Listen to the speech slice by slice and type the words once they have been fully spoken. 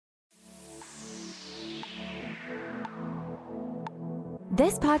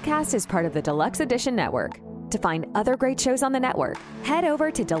This podcast is part of the Deluxe Edition Network. To find other great shows on the network, head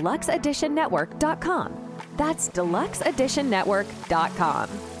over to deluxeeditionnetwork.com. That's deluxeeditionnetwork.com.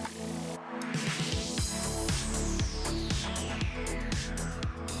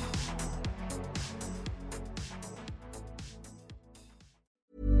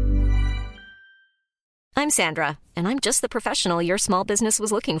 I'm Sandra, and I'm just the professional your small business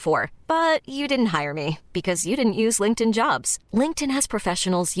was looking for. But you didn't hire me because you didn't use LinkedIn Jobs. LinkedIn has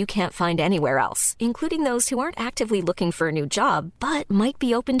professionals you can't find anywhere else, including those who aren't actively looking for a new job, but might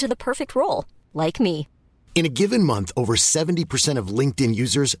be open to the perfect role, like me. In a given month, over 70% of LinkedIn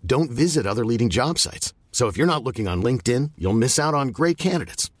users don't visit other leading job sites. So if you're not looking on LinkedIn, you'll miss out on great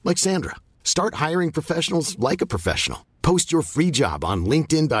candidates like Sandra. Start hiring professionals like a professional. Post your free job on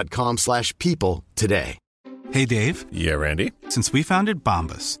linkedin.com/people today. Hey, Dave. Yeah, Randy. Since we founded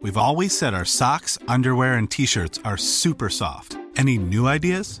Bombas, we've always said our socks, underwear, and T-shirts are super soft. Any new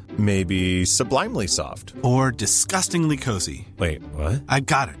ideas? Maybe sublimely soft. Or disgustingly cozy. Wait, what? I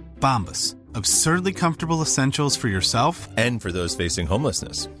got it. Bombas. Absurdly comfortable essentials for yourself and for those facing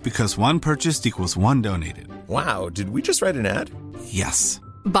homelessness. Because one purchased equals one donated. Wow, did we just write an ad? Yes.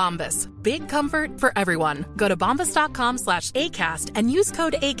 Bombas. Big comfort for everyone. Go to bombas.com/ACAST and use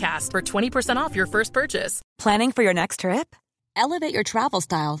code ACAST for 20% off your first purchase. Planning for your next trip? Elevate your travel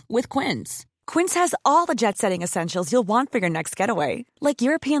style with Quince. Quince has all the jet-setting essentials you'll want for your next getaway, like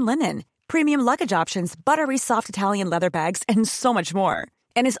European linen, premium luggage options, buttery soft Italian leather bags, and so much more.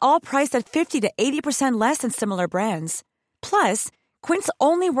 And is all priced at 50 to 80% less than similar brands. Plus, Quince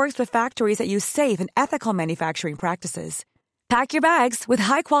only works with factories that use safe and ethical manufacturing practices. Pack your bags with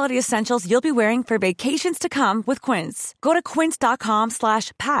high-quality essentials you'll be wearing for vacations to come with Quince. Go to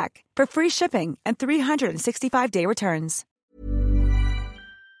quince.com/pack for free shipping and 365-day returns.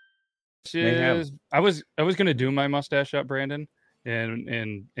 I was going to do my mustache up, Brandon,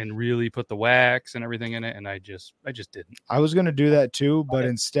 and really put the wax and everything in it, and I just didn't. I was going to do that too, but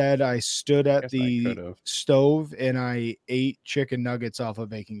instead I stood at the stove and I ate chicken nuggets off a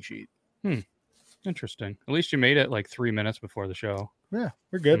baking sheet. Interesting. At least you made it like 3 minutes before the show. Yeah,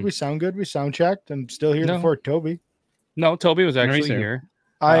 we're good. We sound good. We sound checked. I'm still here before Toby. No, Toby was actually here.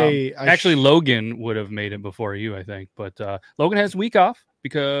 Actually, Logan would have made it before you, I think. But Logan has a week off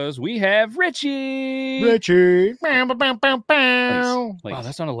because we have Richie. Richie. Wow,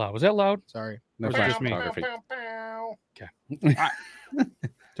 that sounded loud. Was that loud? Sorry. No, it was just me. Okay.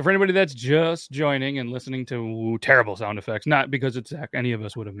 So for anybody that's just joining and listening to terrible sound effects, not because it's Zach, any of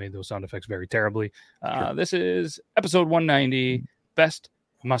us would have made those sound effects very terribly. This is episode 190, Best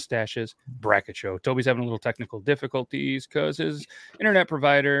Mustaches Bracket Show. Toby's having a little technical difficulties because his internet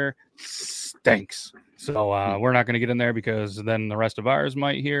provider stinks. So we're not going to get in there because then the rest of ours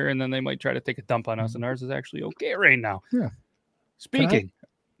might hear and then they might try to take a dump on us, and ours is actually okay right now. Yeah. Speaking,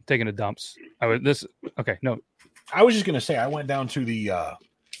 taking a dumps. I was just going to say I went down to the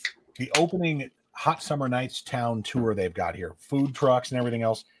opening Hot Summer Nights Town tour they've got here. Food trucks and everything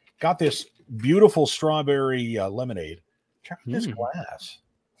else. Got this beautiful strawberry lemonade. Check out this glass.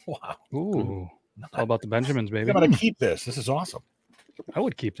 Wow. Ooh. All about the Benjamins, baby. I'm going to keep this. This is awesome. I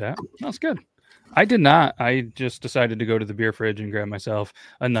would keep that. That's good. I did not. I just decided to go to the beer fridge and grab myself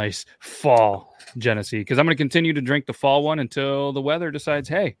a nice fall Genesee because I'm going to continue to drink the fall one until the weather decides,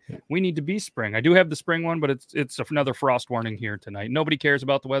 hey, we need to be spring. I do have the spring one, but it's another frost warning here tonight. Nobody cares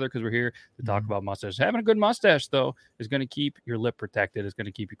about the weather because we're here to talk about mustaches. Having a good mustache, though, is going to keep your lip protected. It's going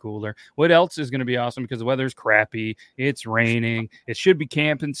to keep you cooler. What else is going to be awesome because the weather's crappy. It's raining. It should be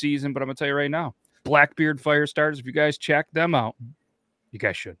camping season, but I'm going to tell you right now, Blackbeard fire starters, if you guys check them out, you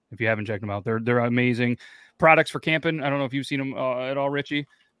guys should. If you haven't checked them out, they're amazing products for camping. I don't know if you've seen them at all, Richie,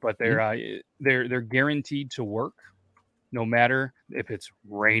 but they're guaranteed to work, no matter if it's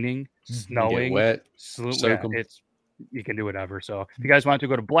raining, snowing, wet, you can do whatever. So if you guys want to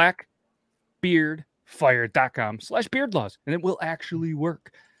go to blackbeardfire.com/beardlaws, and it will actually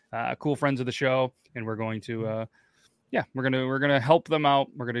work. Cool friends of the show, and we're going to we're gonna help them out.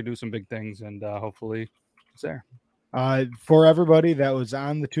 We're gonna do some big things, and hopefully it's there. For everybody that was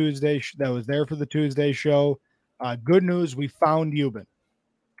on the Tuesday, that was there for the Tuesday show, good news, we found Euban.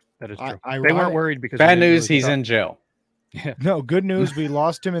 That is true. They weren't worried because bad news, he's in jail. Yeah. No, good news, we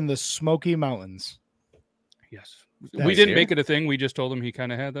lost him in the Smoky Mountains. Yes. We didn't make it a thing. We just told him he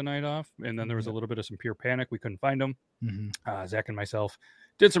kind of had the night off, and then there was a little bit of some pure panic. We couldn't find him. Zach and myself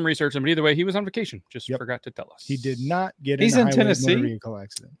did some research, but either way, he was on vacation. Just forgot to tell us. He did not get in a Tennessee motor vehicle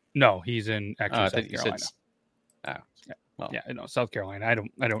accident. No, he's in South Carolina. South Carolina. I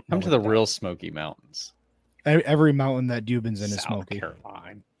don't come to the real Smoky Mountains. Every mountain that Dubin's in is Smoky.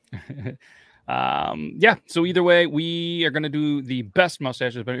 Carolina. Yeah, so either way, we are going to do the best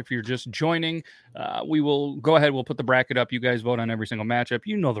mustaches. But if you're just joining, we will go ahead. We'll put the bracket up. You guys vote on every single matchup.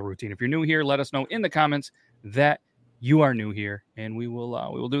 You know the routine. If you're new here, let us know in the comments that you are new here, and we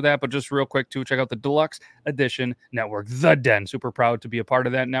will do that. But just real quick, too, check out the Deluxe Edition Network, The Den. Super proud to be a part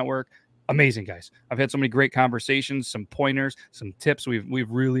of that network. Amazing guys. I've had so many great conversations, some pointers, some tips. We've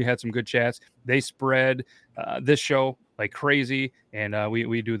really had some good chats. They spread this show like crazy, and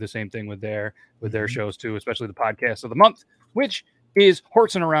we do the same thing with their shows too, especially the podcast of the month, which is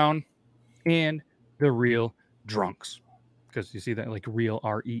Horsing Around and The Real Drunks. Because you see that like real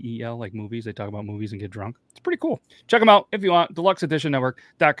REEL, like movies. They talk about movies and get drunk. It's pretty cool. Check them out if you want.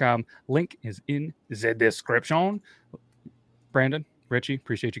 DeluxeEditionNetwork.com. Link is in the description. Brandon, Richie,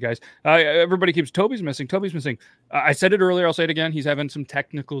 appreciate you guys. Everybody keeps Toby's missing. I said it earlier. I'll say it again. He's having some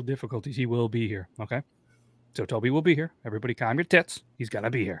technical difficulties. He will be here. Okay. So Toby will be here. Everybody calm your tits. He's going to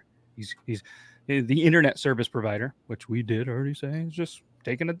be here. He's the internet service provider, which we did already say is just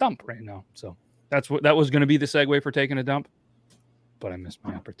taking a dump right now. So that was going to be the segue for taking a dump, but I missed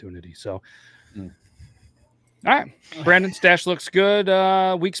my opportunity. So, All right. Brandon, stash looks good.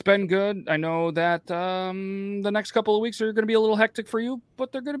 Week's been good. I know that the next couple of weeks are going to be a little hectic for you,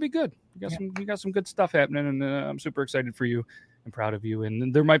 but they're going to be good. You got some good stuff happening, and I'm super excited for you and proud of you.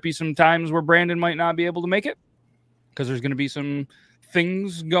 And there might be some times where Brandon might not be able to make it because there's going to be some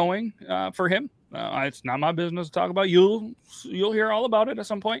things going for him. It's not my business to talk about. You'll hear all about it at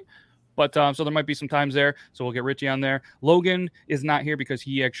some point. But so there might be some times there. So we'll get Richie on there. Logan is not here because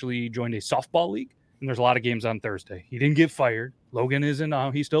he actually joined a softball league. And there's a lot of games on Thursday. He didn't get fired. Logan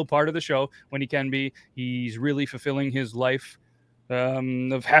isn't. He's still part of the show when he can be. He's really fulfilling his life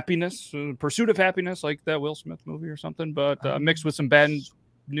of happiness, pursuit of happiness, like that Will Smith movie or something, but mixed with some bad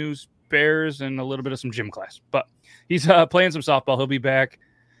news bears and a little bit of some gym class. But he's playing some softball. He'll be back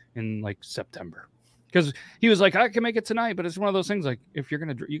in like September because he was like, I can make it tonight, but it's one of those things like if you're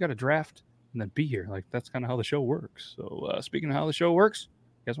you got to draft and then be here. Like that's kind of how the show works. So speaking of how the show works,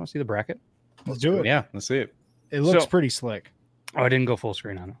 you guys want to see the bracket? Let's do it. Yeah, let's see it. It looks pretty slick. Oh, I didn't go full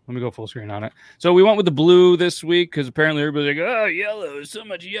screen on it. Let me go full screen on it. So we went with the blue this week because apparently everybody's like, oh, yellow, so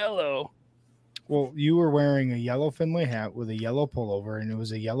much yellow. Well, you were wearing a yellow Finlay hat with a yellow pullover, and it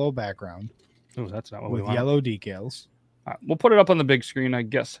was a yellow background. Oh, that's not what we want. With yellow decals. We'll put it up on the big screen, I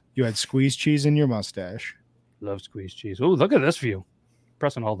guess. You had squeezed cheese in your mustache. Love squeezed cheese. Oh, look at this view.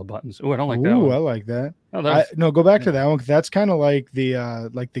 Pressing all the buttons. Oh, I don't like that one. Ooh, I like that. Oh, no, go back to that one. That's kind of like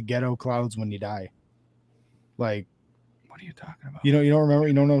the ghetto clouds when you die. Like, what are you talking about? You don't remember?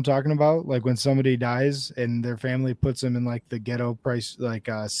 You know what I'm talking about? Like when somebody dies and their family puts them in like the ghetto price, like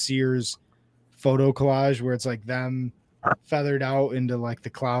Sears photo collage where it's like them feathered out into like the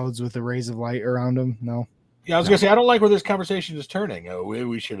clouds with the rays of light around them. No. Yeah, I was gonna say I don't like where this conversation is turning.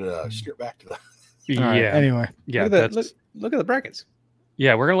 We should steer back to that. Yeah. Right, anyway. Yeah. Look at the brackets.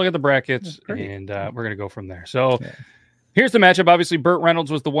 Yeah, we're gonna look at the brackets and we're gonna go from there. So. Yeah. Here's the matchup. Obviously, Burt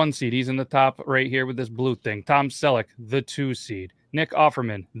Reynolds was the 1 seed. He's in the top right here with this blue thing. Tom Selleck, the 2 seed. Nick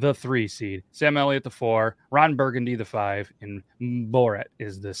Offerman, the 3 seed. Sam Elliott, the 4. Ron Burgundy, the 5. And Borat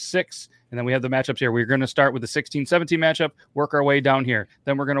is the 6. And then we have the matchups here. We're going to start with the 16-17 matchup, work our way down here.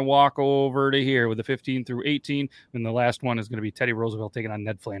 Then we're going to walk over to here with the 15 through 18. And the last one is going to be Teddy Roosevelt taking on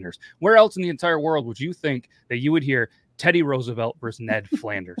Ned Flanders. Where else in the entire world would you think that you would hear Teddy Roosevelt versus Ned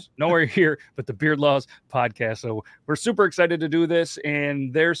Flanders? Nowhere here but the Beard Laws podcast. So we're super excited to do this,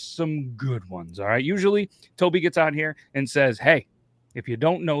 and there's some good ones. All right. Usually Toby gets on here and says, hey, if you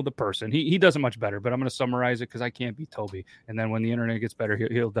don't know the person, he does it much better, but I'm going to summarize it because I can't be Toby. And then when the internet gets better,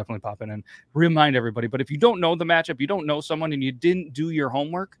 he'll definitely pop in and remind everybody. But if you don't know the matchup, you don't know someone, and you didn't do your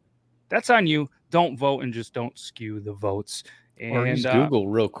homework, that's on you. Don't vote and just don't skew the votes. And, or use Google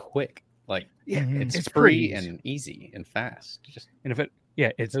real quick. Like, yeah, it's free and easy and fast. And if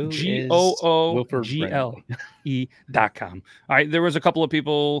it's GOOGLE.com. All right. There was a couple of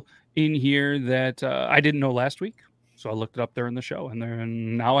people in here that I didn't know last week. So I looked it up there in the show,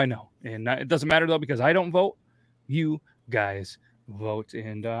 and now I know. And it doesn't matter though, because I don't vote. You guys vote.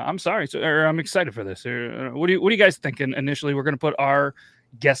 And I'm sorry. I'm excited for this. What do you guys think? Initially, we're going to put our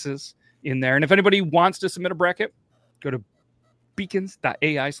guesses in there. And if anybody wants to submit a bracket, go to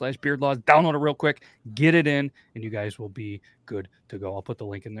beacons.ai/beardlaws, download it real quick, get it in, and you guys will be good to go. I'll put the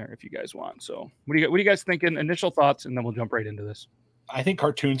link in there if you guys want. So what do you guys thinking? Initial thoughts, and then we'll jump right into this. I think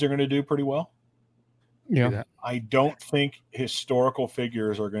cartoons are going to do pretty well. Yeah. I don't think historical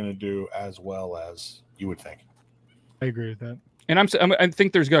figures are going to do as well as you would think. I agree with that. And I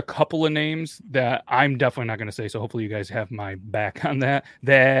think there's got a couple of names that I'm definitely not going to say. So hopefully you guys have my back on that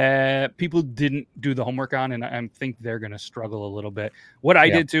people didn't do the homework on, and I think they're going to struggle a little bit. What I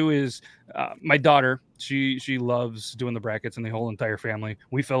did too is my daughter, she loves doing the brackets, and the whole entire family.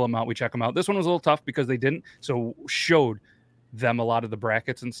 We fill them out, we check them out. This one was a little tough because they didn't. So showed them a lot of the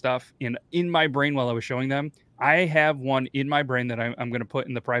brackets and stuff in my brain while I was showing them. I have one in my brain that I'm going to put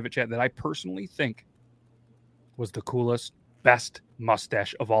in the private chat that I personally think was the coolest, best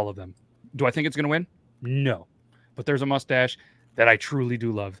mustache of all of them. Do I think it's going to win? No, but there's a mustache that I truly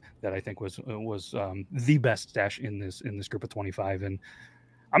do love that I think was the best stash in this group of 25, and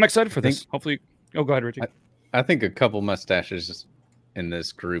I'm excited for this. Hopefully, go ahead, Richie. I think a couple mustaches in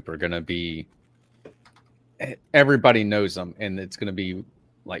this group are going to be. Everybody knows them, and it's going to be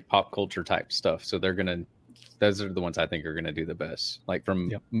like pop culture type stuff. So those are the ones I think are going to do the best, like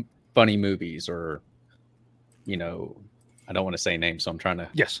from funny movies or, I don't want to say names, so I'm trying to.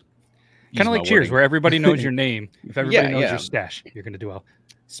 Yes. Kind of like Cheers, where everybody knows your name. If everybody knows your stash, you're going to do well.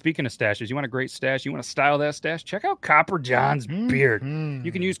 Speaking of stashes, you want a great stash? You want to style that stash? Check out Copper John's beard.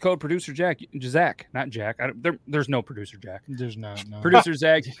 You can use code producer Zach, not Jack. There's no producer Jack. There's not. No. Producer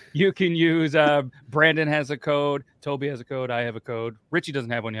Zach. You can use. Brandon has a code. Toby has a code. I have a code. Richie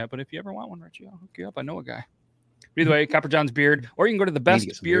doesn't have one yet, but if you ever want one, Richie, I'll hook you up. I know a guy. Either way, Copper John's beard, or you can go to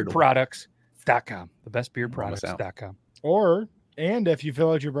thebestbeardproducts.com. Thebestbeardproducts.com. And if you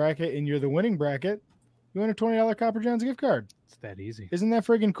fill out your bracket and you're the winning bracket, you win a $20 Copper John's gift card. It's that easy. Isn't that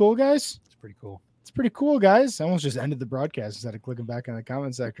friggin' cool, guys? It's pretty cool. It's pretty cool, guys. I almost just ended the broadcast instead of clicking back on the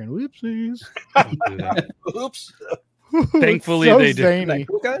comment section. Whoopsies. Oops. Thankfully, so they zany. did.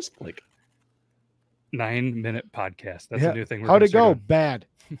 Cool, guys? Like 9-minute podcast. That's a new thing. How'd it go? Bad.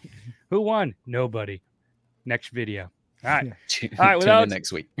 Who won? Nobody. Next video. All right. Tune in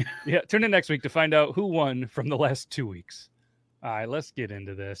next week. Tune in next week to find out who won from the last 2 weeks. All right, let's get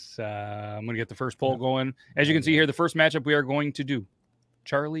into this. I'm going to get the first poll going. As you can see here, the first matchup we are going to do,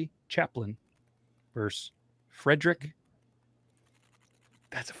 Charlie Chaplin versus Frederick.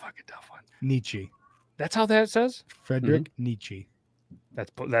 That's a fucking tough one. Nietzsche. That's how that says? Frederick Nietzsche.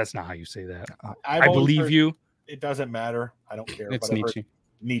 That's not how you say that. I believe you. It doesn't matter. I don't care. It's Nietzsche.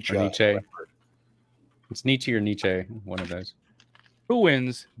 Nietzsche. It's Nietzsche or Nietzsche, one of those. Who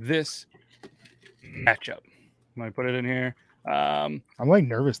wins this matchup? Let me put it in here. I'm like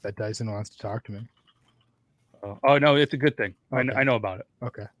nervous that Dyson wants to talk to me. Oh no, it's a good thing. Okay. I know about it.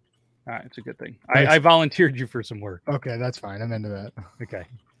 Okay. All right, it's a good thing. I volunteered you for some work. Okay, that's fine. I'm into that. Okay.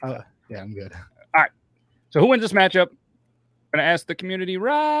 Yeah, I'm good. All right. So who wins this matchup? I'm gonna ask the community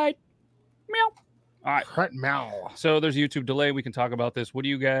right. Meow. All right. Right, meow. So there's a YouTube delay. We can talk about this. What do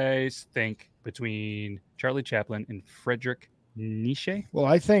you guys think between Charlie Chaplin and Frederick Nietzsche? Well,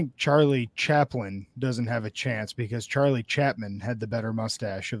 I think Charlie Chaplin doesn't have a chance because Charlie Chapman had the better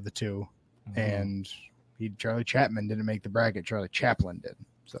mustache of the two, and Charlie Chapman didn't make the bracket. Charlie Chaplin did.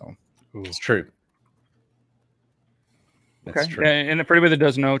 So it's true. That's true. And for anybody that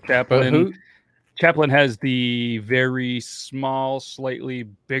doesn't know, Chaplin has the very small, slightly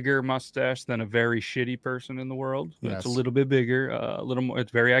bigger mustache than a very shitty person in the world. Yes. It's a little bit bigger, a little more.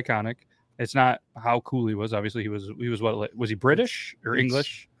 It's very iconic. It's not how cool he was. Obviously, he was what? Was he British or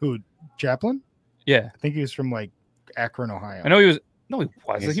English? Who? Chaplin? Yeah, I think he was from like Akron, Ohio. I know he was. No, he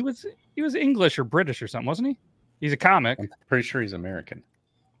wasn't. He was English or British or something, wasn't he? He's a comic. I'm pretty sure he's American.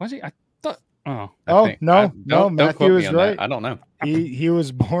 Was he? I thought. Oh, no. Matthew is right. I don't know. He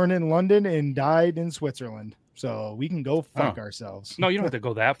was born in London and died in Switzerland. So we can go fuck ourselves. No, you don't have to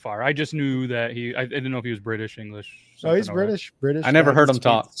go that far. I just knew that I didn't know if he was British, English. Oh, he's British. I never heard him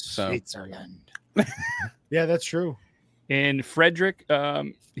talk. So. Switzerland. Yeah, that's true. And Frederick,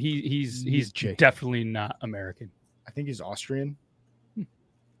 he's definitely not American. I think he's Austrian.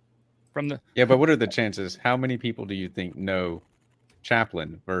 But what are the chances? How many people do you think know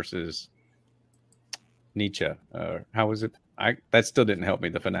Chaplin versus Nietzsche? How was it? That still didn't help me.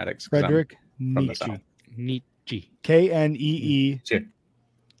 The phonetics. Frederick Nietzsche. K-N-E-E-Chi.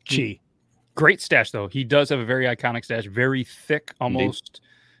 Great stash though. He does have a very iconic stash, very thick, almost.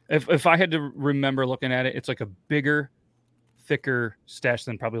 If I had to remember looking at it, it's like a bigger, thicker stash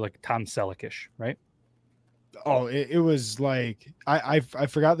than probably like Tom Selleck-ish, right? Oh, it was like I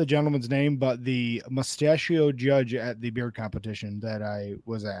forgot the gentleman's name, but the mustachio judge at the beard competition that I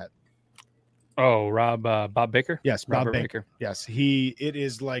was at. Oh, Bob Baker? Yes, Bob Baker. Yes, it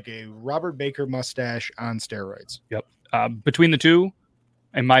is like a Robert Baker mustache on steroids. Yep. Between the two,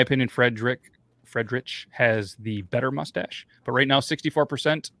 in my opinion, Frederick has the better mustache. But right now,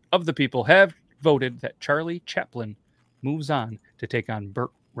 64% of the people have voted that Charlie Chaplin moves on to take on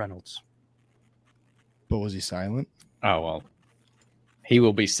Burt Reynolds. But was he silent? Oh, well. He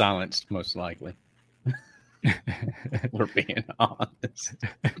will be silenced, most likely. We're being honest.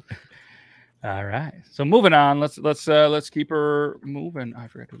 All right. So moving on, let's keep her moving. I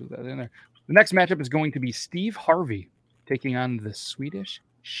forgot to do that in there. The next matchup is going to be Steve Harvey taking on the Swedish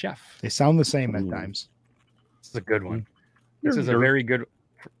Chef. They sound the same at times. This is a good one. This is a very good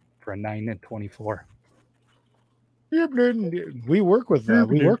for a 9-24. We work with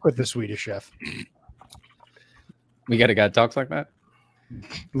the Swedish Chef. We got a guy that talks like that.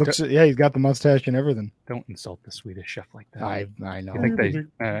 He's got the mustache and everything. Don't insult the Swedish Chef like that. I know. You think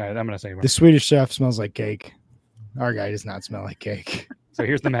I'm gonna say the Swedish Chef smells like cake. Our guy does not smell like cake. So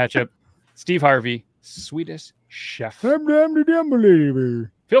here's the matchup: Steve Harvey, Swedish Chef. Feel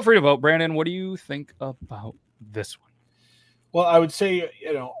free to vote, Brandon. What do you think about this one? Well, I would say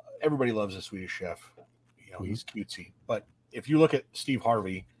everybody loves the Swedish Chef. He's cutesy, but if you look at Steve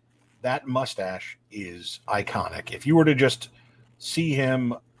Harvey, that mustache is iconic. If you were to just see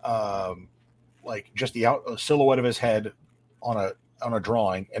him, like just the silhouette of his head on a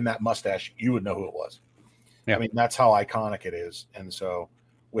drawing and that mustache, you would know who it was. Yeah. I mean, that's how iconic it is. And so,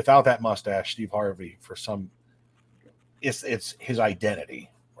 without that mustache, Steve Harvey, it's his identity,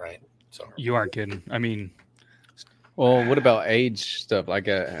 right? So you aren't kidding. I mean. Well, what about age stuff? Like,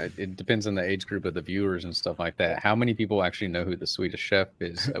 it depends on the age group of the viewers and stuff like that. How many people actually know who the Swedish Chef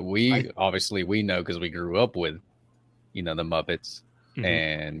is? Obviously we know because we grew up with, the Muppets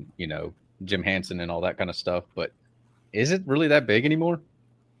and Jim Henson and all that kind of stuff. But is it really that big anymore?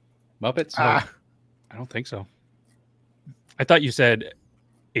 Muppets? I don't think so. I thought you said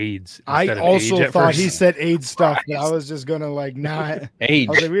AIDS. I also thought he said AIDS stuff, but I was just gonna not age.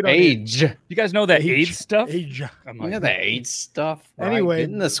 Age. You guys know that AIDS stuff? Age. The AIDS stuff. Anyway,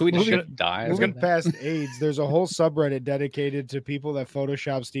 didn't the Swedish Chef die? Moving past AIDS, there's a whole subreddit dedicated to people that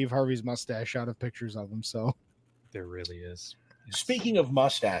Photoshop Steve Harvey's mustache out of pictures of him. So there really is. Speaking of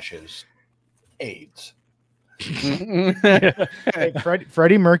mustaches, AIDS. Hey,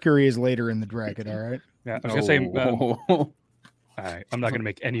 Freddie Mercury is later in the bracket. All right. Yeah, I was gonna say. All right, I'm not going to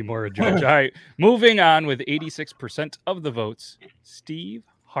make any more judge. All right, moving on with 86% of the votes, Steve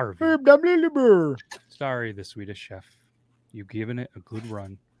Harvey. Sorry, the Swedish Chef. You've given it a good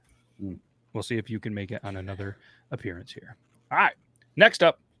run. We'll see if you can make it on another appearance here. All right, next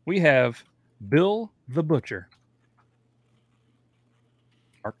up, we have Bill the Butcher.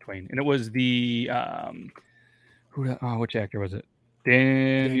 Mark Twain. And it was the, which actor was it?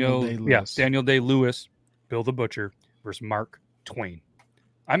 Daniel Day-Lewis, Bill the Butcher versus Mark Twain.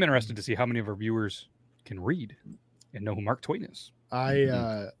 I'm interested to see how many of our viewers can read and know who Mark Twain is.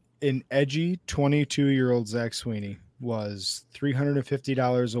 An edgy 22-year-old Zach Sweeney was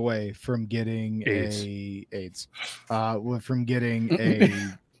 $350 away from getting from getting a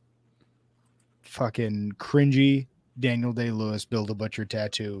fucking cringy Daniel Day-Lewis Bill the Butcher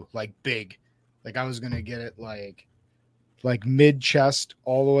tattoo, like big. Like I was gonna get it like mid chest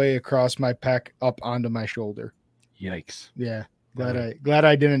all the way across my pec up onto my shoulder. Yikes. Yeah. Glad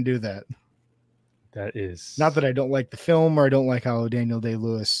I didn't do that. That is not that I don't like the film or I don't like how Daniel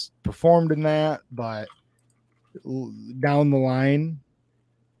Day-Lewis performed in that, but down the line,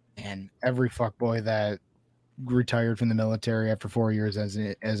 and every fuckboy that retired from the military after 4 years as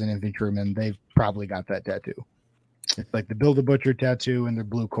an infantryman, they've probably got that tattoo. It's like the Bill the Butcher tattoo and the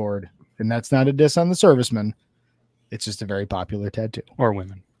blue cord. And that's not a diss on the servicemen. It's just a very popular tattoo. Or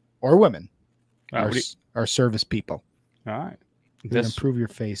women. Our service people. All right. Improve your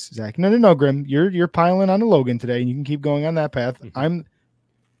face, Zach. No, Grim. You're piling on a Logan today, and you can keep going on that path. I'm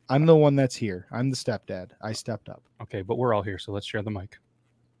the one that's here. I'm the stepdad. I stepped up. Okay, but we're all here, so let's share the mic.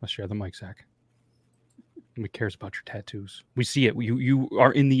 Let's share the mic, Zach. Nobody cares about your tattoos. We see it. You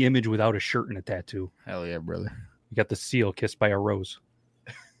are in the image without a shirt and a tattoo. Hell yeah, brother. You got the seal kissed by a rose.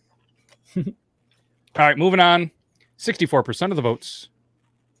 All right, moving on. 64% of the votes.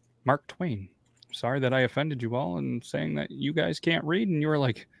 Mark Twain. Sorry that I offended you all in saying that you guys can't read, and you were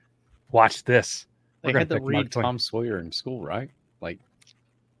like, watch this. They had to read Tom Sawyer in school, right? Like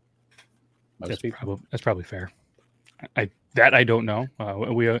most people. That's probably fair. I don't know.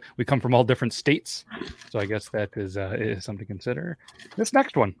 We come from all different states, so I guess that is something to consider. This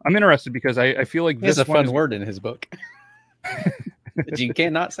next one, I'm interested because I feel like this is a fun word in his book that you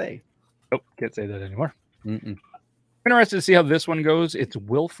cannot say. Oh, can't say that anymore. I'm interested to see how this one goes. It's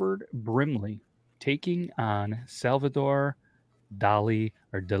Wilford Brimley taking on Salvador Dali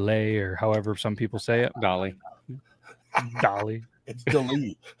or Delay or however some people say it. Dali. It's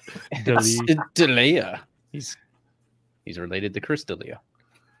Dali. Delia. He's related to Chris D'Elia.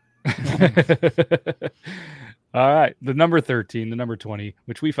 All right. The number 13, the number 20,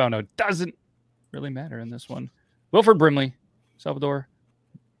 which we found out doesn't really matter in this one. Wilford Brimley, Salvador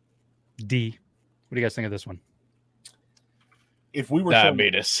D. What do you guys think of this one? If we were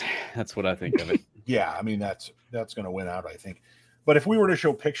diabetes, that's what I think of it. Yeah, I mean that's going to win out, I think. But if we were to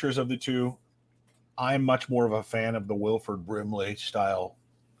show pictures of the two, I'm much more of a fan of the Wilford Brimley style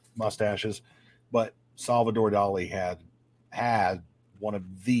mustaches. But Salvador Dali had one of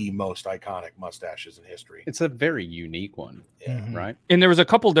the most iconic mustaches in history. It's a very unique one, right? And there was a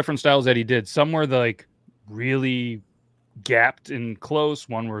couple different styles that he did. Some were like really gapped and close.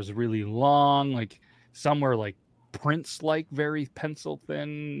 One was really long. Like some were like Prince-like, very pencil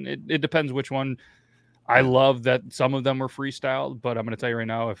thin. It depends which one. I love that some of them were freestyled, but I'm going to tell you right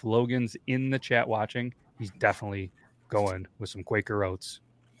now, if Logan's in the chat watching, he's definitely going with some Quaker Oats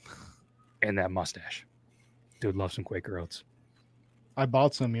and that mustache. Dude, love some Quaker Oats. I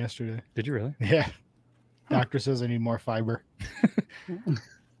bought some yesterday. Did you really? Yeah. Doctor says I need more fiber.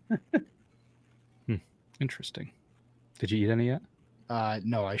 Interesting. Did you eat any yet?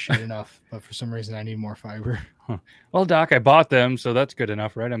 No, I should enough, but for some reason I need more fiber. Huh. Well, Doc, I bought them, so that's good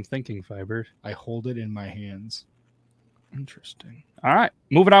enough, right? I'm thinking fiber. I hold it in my hands. Interesting. All right.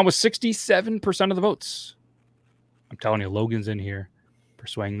 Moving on with 67% of the votes. I'm telling you, Logan's in here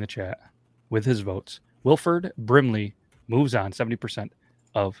persuading the chat with his votes. Wilford Brimley moves on 70%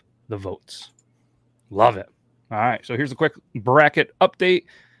 of the votes. Love it. All right. So here's a quick bracket update.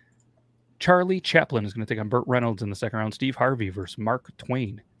 Charlie Chaplin is going to take on Burt Reynolds in the second round. Steve Harvey versus Mark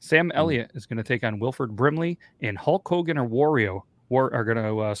Twain. Sam Elliott is going to take on Wilford Brimley. And Hulk Hogan or Wario are going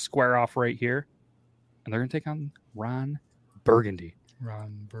to square off right here. And they're going to take on Ron Burgundy.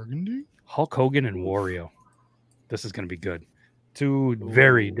 Ron Burgundy? Hulk Hogan and Wario. This is going to be good. Two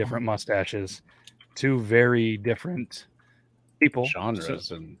very different mustaches. Two very different people.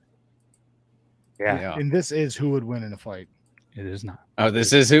 Genres. Yeah. And this is who would win in a fight. It is not. Oh,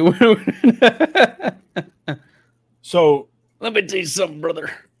 this is who. So let me tell you something,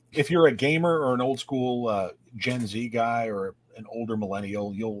 brother. If you're a gamer or an old school Gen Z guy or an older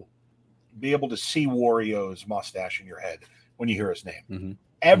millennial, you'll be able to see Wario's mustache in your head when you hear his name. Mm-hmm.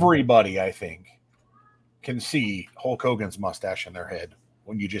 Everybody, I think, can see Hulk Hogan's mustache in their head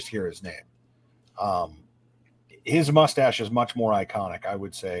when you just hear his name. His mustache is much more iconic, I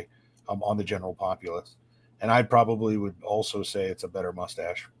would say, on the general populace. And I probably would also say it's a better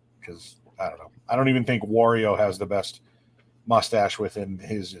mustache because, I don't know. I don't even think Wario has the best mustache within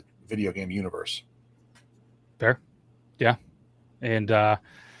his video game universe. Fair. Yeah. And I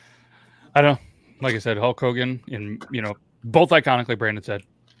don't know. Like I said, Hulk Hogan and, both iconically Brandon said,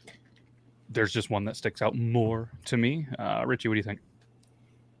 there's just one that sticks out more to me. Richie, what do you think?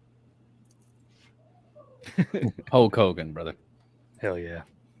 Hulk Hogan, brother. Hell yeah.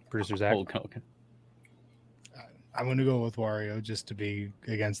 Producer Zach. Hulk Hogan. I'm going to go with Wario just to be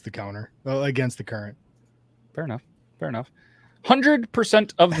against the counter. Well, against the current. Fair enough.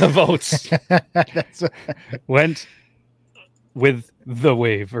 100% of the votes went with the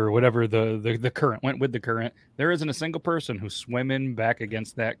wave or whatever the current went with the current. There isn't a single person who's swimming back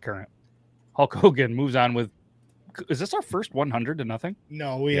against that current. Hulk Hogan moves on with. Is this our first 100-0?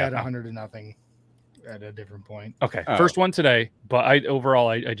 No, we had 100-0 at a different point. Okay, first one today, but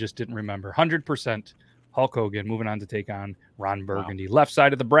I just didn't remember. 100%. Hulk Hogan moving on to take on Ron Burgundy. Wow. Left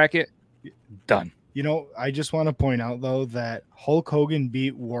side of the bracket, done. I just want to point out, though, that Hulk Hogan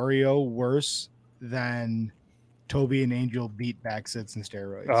beat Wario worse than Toby and Angel beat Backsits and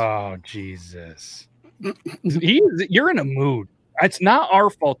Steroids. Oh, Jesus. You're in a mood. It's not our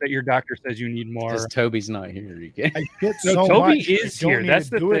fault that your doctor says you need more. Because Toby's not here. I get so Toby much. is here. That's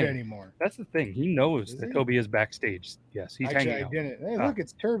the thing. Anymore. That's the thing. He knows that Toby is backstage. Yes, he's hanging out. I didn't. Hey, look,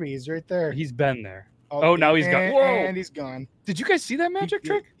 it's Toby. He's right there. He's been there. Oh, now he's gone. Whoa! And he's gone. Did you guys see that magic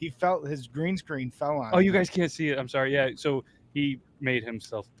trick? He felt his green screen fell on. Oh, you guys can't see it. I'm sorry. Yeah, so he made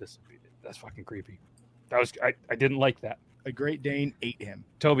himself disappear. That's fucking creepy. I didn't like that. A Great Dane ate him.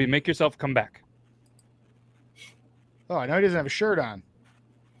 Toby, make yourself come back. Oh, now he doesn't have a shirt on.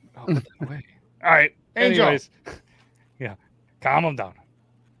 Oh, put that away. All right. Angel. Anyways, yeah, calm him down.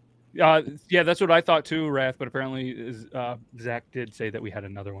 Yeah, that's what I thought too, Wrath. But apparently, Zach did say that we had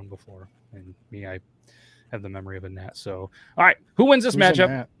another one before, and I have the memory of a gnat. So, all right, who wins this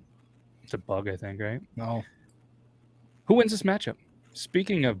matchup? It's a bug, I think, right? No. Who wins this matchup?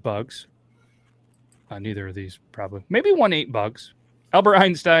 Speaking of bugs, neither of these probably. Maybe 1-8 bugs. Albert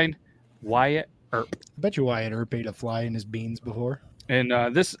Einstein, Wyatt Earp. I bet you Wyatt Earp ate a fly in his beans before.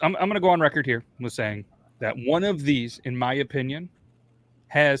 And this, I'm going to go on record here with saying that one of these, in my opinion,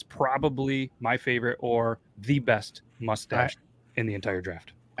 has probably my favorite or the best mustache in the entire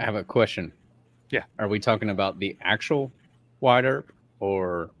draft. I have a question. Yeah. Are we talking about the actual Wyatt Earp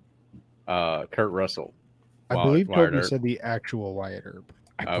or Kurt Russell? I believe Toby said the actual Wyatt Earp.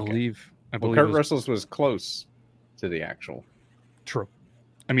 I believe Kurt Russell's was close to the actual. True.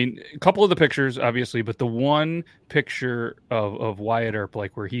 I mean, a couple of the pictures, obviously, but the one picture of Wyatt Earp,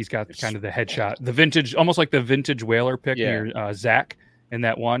 like where he's got kind of the headshot, the vintage, almost like the vintage whaler pic near Zach in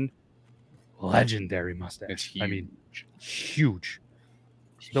that one, legendary mustache. It's huge. I mean, huge.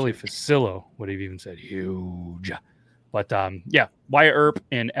 Billy Facillo would have even said huge. But Wyatt Earp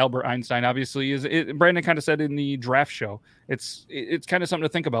and Albert Einstein obviously Brandon kind of said in the draft show. It's kind of something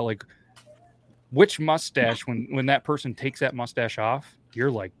to think about, like which mustache when that person takes that mustache off, you're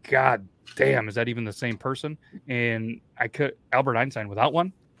like, God damn, is that even the same person? And Albert Einstein without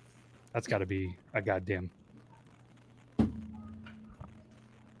one, that's got to be a goddamn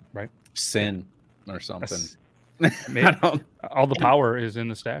right sin or something. All the power is in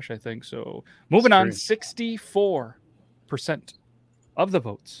the stash, I think. So moving on, 64% of the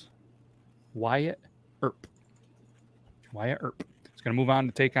votes, Wyatt Earp. Wyatt Earp is going to move on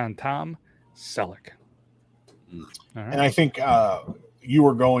to take on Tom Selleck. Right. And I think you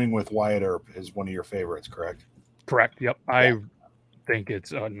were going with Wyatt Earp as one of your favorites, correct? Correct. Yep. Yeah. I think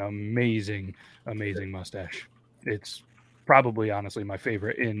it's an amazing mustache. It's probably, honestly, my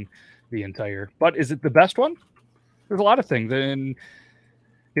favorite in the entire. But is it the best one? There's a lot of things. And,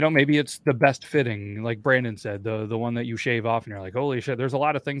 maybe it's the best fitting, like Brandon said, the one that you shave off and you're like, holy shit, there's a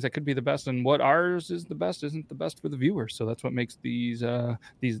lot of things that could be the best. And what ours is the best isn't the best for the viewers. So that's what makes these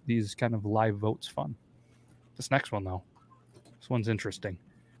kind of live votes fun. This next one, though, this one's interesting.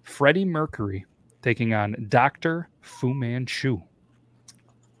 Freddie Mercury taking on Dr. Fu Manchu.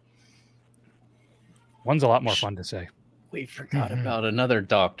 One's a lot more fun to say. We forgot about another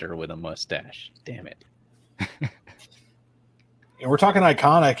doctor with a mustache. Damn it. And we're talking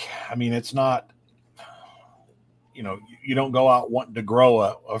iconic. I mean, it's not, you don't go out wanting to grow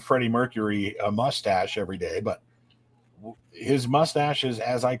a Freddie Mercury mustache every day, but his mustache is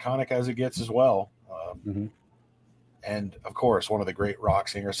as iconic as it gets as well. And of course, one of the great rock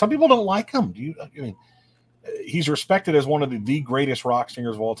singers. Some people don't like him. He's respected as one of the greatest rock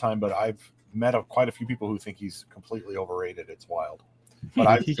singers of all time, but I've met quite a few people who think he's completely overrated. It's wild.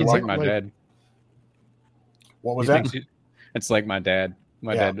 But he's like my dad. What was that? It's like my dad.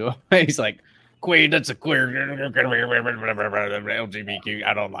 My dad, he's like, Queen, that's a queer LGBTQ.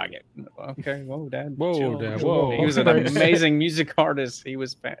 I don't like it. Okay, whoa, Dad. Whoa, Dad. Whoa. He was an amazing music artist. He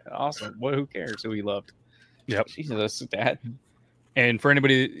was awesome. Well, who cares who he loved? Yep. Jesus, Dad. And for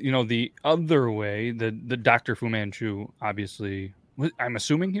anybody, the other way, the Dr. Fu Manchu, obviously, I'm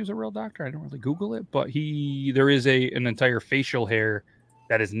assuming he was a real doctor. I don't really Google it, but there is an entire facial hair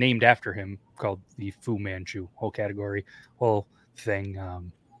that is named after him called the Fu Manchu, whole category, whole thing.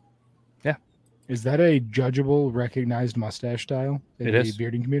 Is that a judgeable, recognized mustache style in the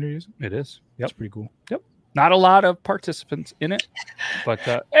bearding communities? It is. Yep. That's pretty cool. Yep. Not a lot of participants in it, but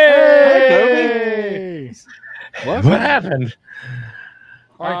hey! What happened?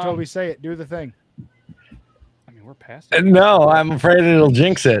 All right, Toby, say it. Do the thing. I mean, we're past it. No, I'm afraid it'll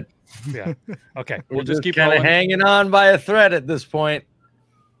jinx it. Yeah. Okay. We'll just keep kind of hanging on by a thread at this point.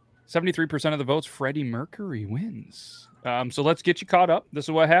 73% of the votes, Freddie Mercury wins. So let's get you caught up. This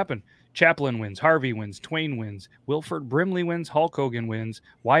is what happened. Chaplin wins, Harvey wins, Twain wins, Wilford Brimley wins, Hulk Hogan wins,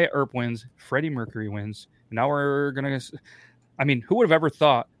 Wyatt Earp wins, Freddie Mercury wins. And now we're going to, who would have ever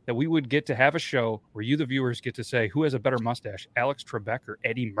thought that we would get to have a show where you, the viewers, get to say who has a better mustache, Alex Trebek or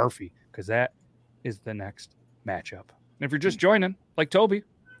Eddie Murphy? Because that is the next matchup. And if you're just joining, like Toby,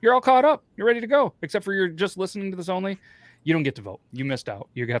 you're all caught up. You're ready to go. Except for you're just listening to this only. You don't get to vote. You missed out.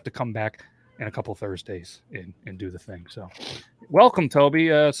 You have to come back in a couple Thursdays and do the thing. So welcome, Toby.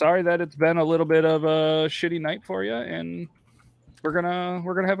 Sorry that it's been a little bit of a shitty night for you, and we're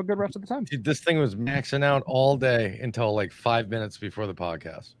gonna have a good rest of the time. Dude, this thing was maxing out all day until like 5 minutes before the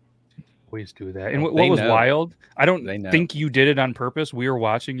podcast. Always do that. And what was wild, I don't think you did it on purpose. We were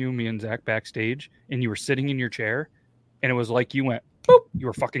watching you, me and Zach, backstage, and you were sitting in your chair, and it was like you went, boop, you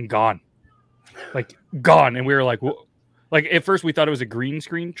were fucking gone. Like, gone. And we were like, whoa. Like, at first we thought it was a green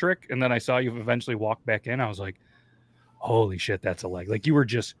screen trick, and then I saw you eventually walk back in. I was like, holy shit, that's a leg. Like, you were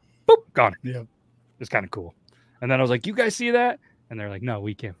just, boop, gone. Yeah. It's kind of cool. And then I was like, you guys see that? And they're like, no,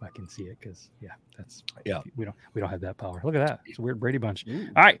 we can't fucking see it because, we don't have that power. Look at that. It's a weird Brady Bunch. Ooh.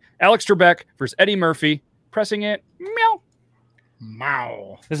 All right, Alex Trebek versus Eddie Murphy. Pressing it. Meow.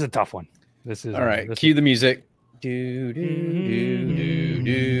 Mow. This is a tough one. This is all right. Cue the music. Do, do, do, do,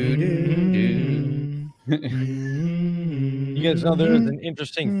 do, do, do. You guys know there's an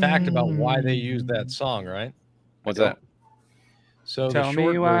interesting fact about why they use that song, right? What's that? So Tell the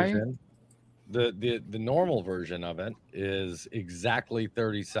short me why. version, the normal version of it is exactly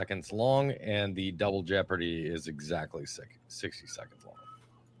 30 seconds long, and the double jeopardy is exactly 60 seconds long.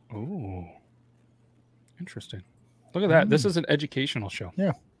 Oh, interesting. Look at that. This is an educational show.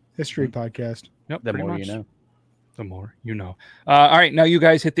 Yeah. History podcast. Yep. The pretty more much. you know. The more you know. All right. Now you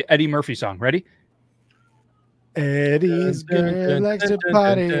guys hit the Eddie Murphy song. Ready? Eddie's girl likes to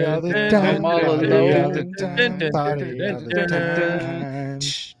party all the time. all Party alone. all the time. Party all the time.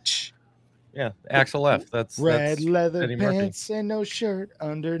 Yeah, Axel F. That's Red leather Eddie Murphy. pants and no shirt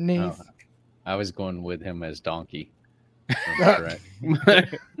underneath. Oh, I was going with him as Donkey. Right.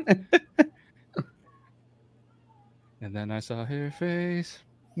 And then I saw her face.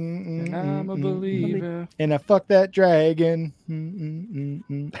 And I'm a believer. And I fucked that dragon.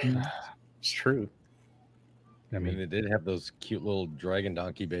 It's true. I mean, they did have those cute little dragon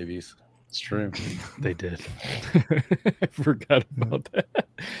donkey babies. It's true. They did. I forgot about that.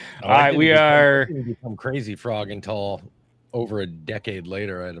 Oh, All right, we are. Didn't become Crazy Frog until over a decade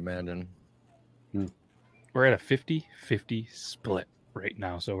later, I'd imagine. We're at a 50-50 split right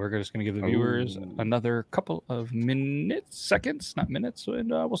now. So we're just going to give the viewers another couple of seconds, not minutes.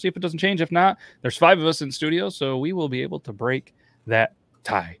 And we'll see if it doesn't change. If not, there's 5 of us in studio, so we will be able to break that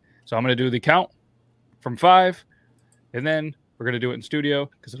tie. So I'm going to do the count from 5, and then we're going to do it in studio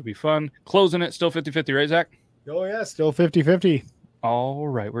because it'll be fun. Closing it, still 50-50, right, Zach? Oh, yeah, still 50-50. All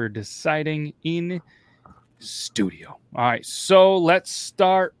right, we're deciding in studio. All right, so let's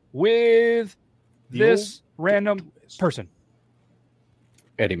start with this random person.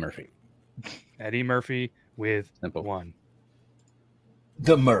 Eddie Murphy. Eddie Murphy with Simple. 1.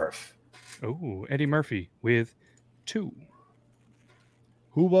 The Murph. Oh, Eddie Murphy with 2.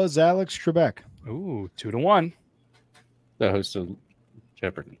 Who was Alex Trebek? Ooh, 2-1. The host of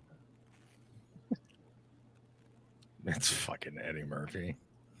Jeopardy. It's fucking Eddie Murphy.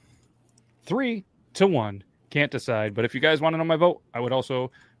 3-1. Can't decide. But if you guys want to know my vote, I would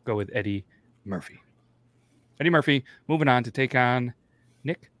also go with Eddie Murphy. Eddie Murphy moving on to take on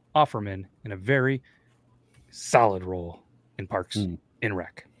Nick Offerman in a very solid role in Parks and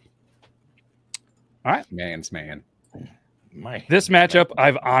Rec. All right. Man's man. This matchup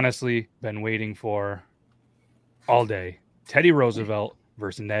I've honestly been waiting for all day. Teddy Roosevelt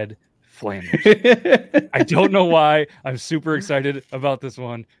versus Ned Flanders. I don't know why I'm super excited about this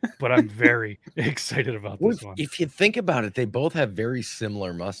one, but I'm very excited about this one. If you think about it, they both have very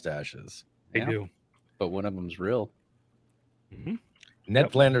similar mustaches. They do. But one of them's real. Mm-hmm.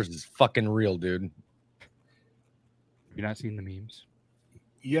 Ned Flanders is fucking real, dude. Have you not seen the memes?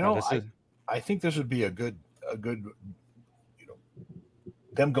 You know, I think this would be a good,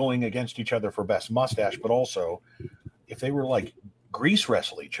 them going against each other for best mustache, but also if they were like grease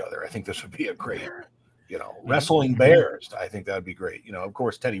wrestle each other, I think this would be a great, wrestling bears. I think that would be great. Of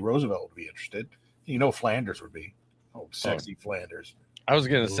course, Teddy Roosevelt would be interested. Flanders would be. Oh, sexy Flanders. I was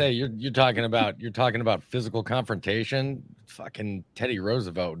gonna say you're talking about physical confrontation. Fucking Teddy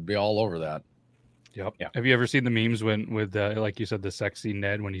Roosevelt would be all over that. Yep. Yeah. Have you ever seen the memes with like you said, the sexy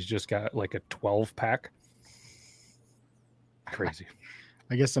Ned when he's just got like a 12-pack? Crazy.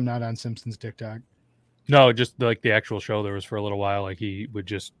 I guess I'm not on Simpsons TikTok. No, just like the actual show. There was for a little while, like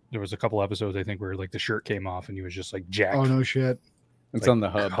there was a couple episodes I think where like the shirt came off and he was just like jacked. Oh no shit! It's on the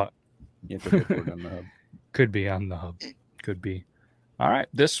hub. You have to look for it on the hub. Could be on the hub. Could be. All right,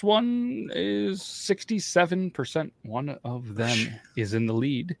 this one is 67%. One of them is in the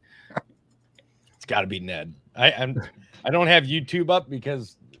lead. It's got to be Ned. I don't have YouTube up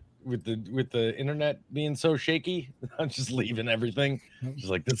because with the internet being so shaky, I'm just leaving everything. Just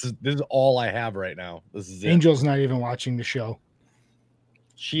like this is all I have right now. This is it. Angel's not even watching the show.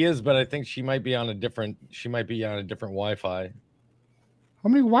 She is, but I think she might be on a different Wi-Fi. How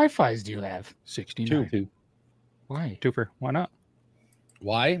many Wi-Fis do you have? 69. 2. Why? Twofer. Why not?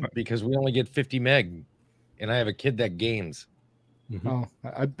 Why? Because we only get 50 meg, and I have a kid that games. Mm-hmm. Oh,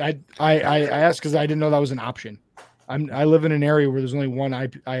 I asked because I didn't know that was an option. I live in an area where there's only one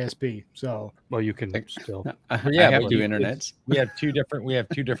ISP, so well, you can still. I have 2 internets. We have two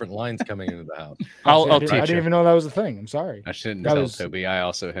different lines coming into the house. I'll teach you. I didn't even know that was a thing. I'm sorry. I shouldn't tell Toby. I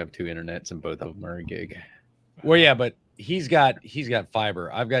also have 2 internets, and both of them are a gig. Well, yeah, but he's got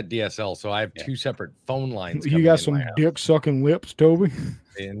fiber. I've got DSL, so I have 2 separate phone lines. You got some dick sucking lips, Toby.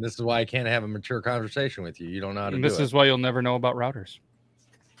 And this is why I can't have a mature conversation with you. You don't know how to do it. This is why you'll never know about routers.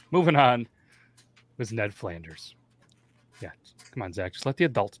 Moving on was Ned Flanders. Yeah, come on, Zach. Just let the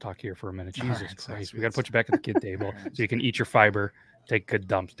adults talk here for a minute. Jesus Christ. We got to put you back at the kid table so you can eat your fiber, take good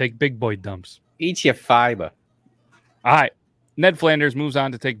dumps, take big boy dumps. Eat your fiber. All right. Ned Flanders moves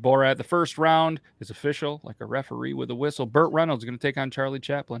on to take Borat. The first round is official, like a referee with a whistle. Burt Reynolds is going to take on Charlie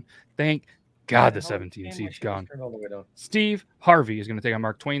Chaplin. Thank God, the 17 seed's gone. Steve Harvey is going to take on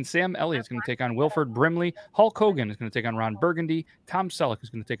Mark Twain. Sam Elliott is going to take on Wilford Brimley. Hulk Hogan is going to take on Ron Burgundy. Tom Selleck is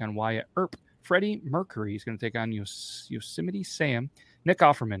going to take on Wyatt Earp. Freddie Mercury is going to take on Yosemite Sam. Nick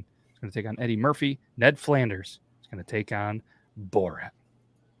Offerman is going to take on Eddie Murphy. Ned Flanders is going to take on Borat.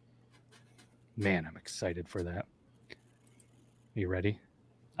 Man, I'm excited for that. Are you ready?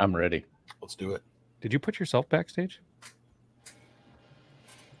 I'm ready. Let's do it. Did you put yourself backstage?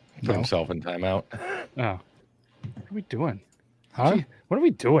 Put himself in timeout. Oh. What are we doing? Huh? Gee, what are we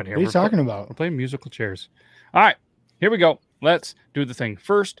doing here? What are you talking about? We're playing musical chairs. All right. Here we go. Let's do the thing.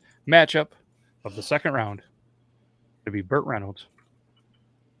 First matchup of the second round to be Burt Reynolds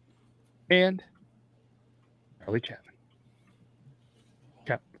and Charlie Chapman.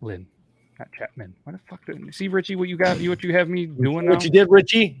 Chaplin. Not Chapman. What the fuck? See, Richie, what you got? What you have me doing now? What you did,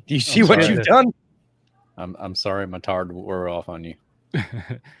 Richie? Do you see what you've done? I'm sorry, my tired wore off on you.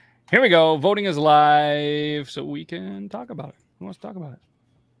 Here we go. Voting is live, so we can talk about it. Who wants to talk about it?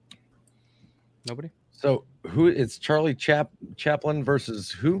 Nobody? So who? It's Charlie Chaplin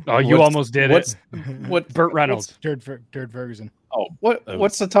versus who? Oh, you almost did it. What? Burt Reynolds. Turd Ferguson. Oh,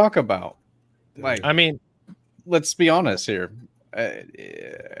 what's to talk about? Like, I mean, let's be honest here.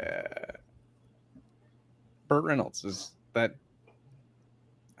 Burt Reynolds is that.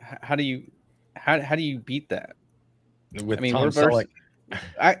 How do you beat that? With I mean, Tom Selleck.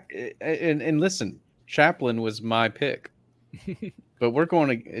 And listen, Chaplin was my pick, but we're going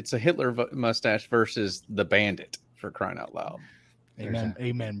to. It's a Hitler mustache versus the Bandit, for crying out loud.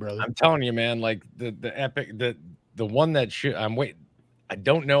 Amen, brother. I'm telling you, man. Like the epic, the one that should. I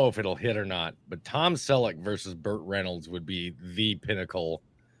don't know if it'll hit or not, but Tom Selleck versus Burt Reynolds would be the pinnacle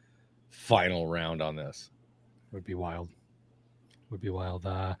final round on this. Would be wild.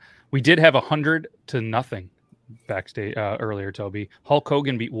 We did have 100-0 backstage earlier, Toby. Hulk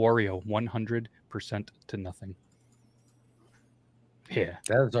Hogan beat Wario 100% to nothing. Yeah,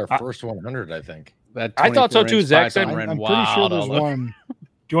 that is our first 100, I think. I thought so too. Zach said, I'm pretty sure there's one.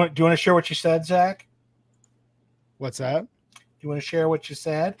 Do you want to share what you said, Zach? What's that? Do you want to share what you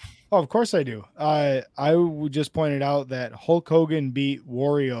said? Oh, of course I do. I would just pointed out that Hulk Hogan beat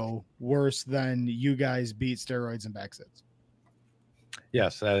Wario worse than you guys beat steroids and backsets.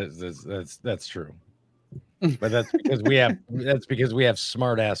 Yes, that's true. But that's because we have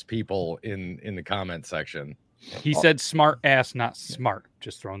smart ass people in the comment section. He said smart ass, not smart.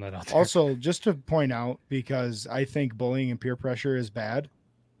 Just throwing that out there. Also, just to point out, because I think bullying and peer pressure is bad.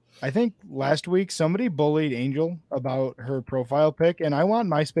 I think last week somebody bullied Angel about her profile pic, and I want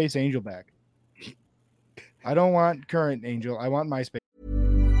MySpace Angel back. I don't want current Angel. I want MySpace.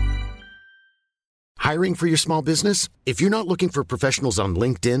 Hiring for your small business? If you're not looking for professionals on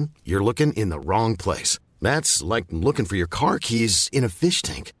LinkedIn, you're looking in the wrong place. That's like looking for your car keys in a fish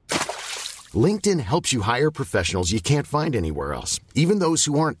tank. LinkedIn helps you hire professionals you can't find anywhere else, even those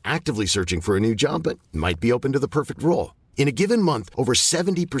who aren't actively searching for a new job but might be open to the perfect role. In a given month, over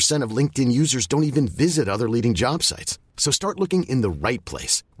 70% of LinkedIn users don't even visit other leading job sites. So start looking in the right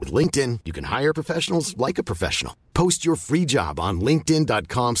place. With LinkedIn, you can hire professionals like a professional. Post your free job on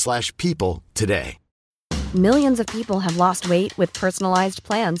linkedin.com/people today. Millions of people have lost weight with personalized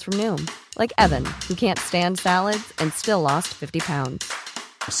plans from Noom. Like Evan, who can't stand salads and still lost 50 pounds.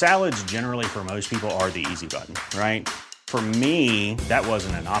 Salads generally for most people are the easy button, right? For me, that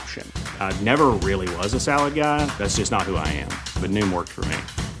wasn't an option. I never really was a salad guy. That's just not who I am. But Noom worked for me.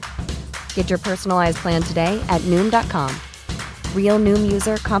 Get your personalized plan today at Noom.com. Real Noom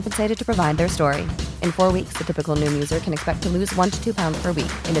user compensated to provide their story. In 4 weeks, the typical Noom user can expect to lose 1 to 2 pounds per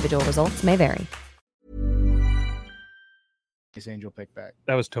week. Individual results may vary. Angel pick back.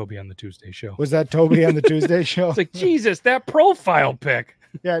 That was Toby on the Tuesday show. Was that Toby on the Tuesday show? It's like, Jesus, that profile pic.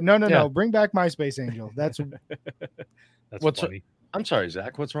 Yeah, no. Bring back MySpace Angel. That's funny. I'm sorry,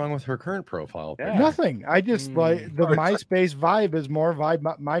 Zach. What's wrong with her current profile? Yeah. Nothing. I just like the MySpace vibe is more my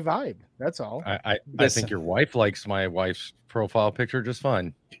vibe. That's all. I think your wife likes my wife's profile picture just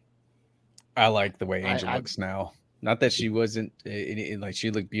fine. I like the way Angel looks now. Not that she wasn't like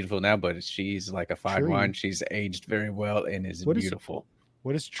she looked beautiful now, but she's like a fine wine. She's aged very well and is beautiful.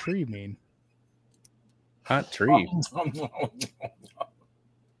 What does tree mean? Hot tree.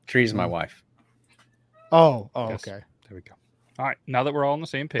 Tree's my wife. Oh, yes. Okay. There we go. All right. Now that we're all on the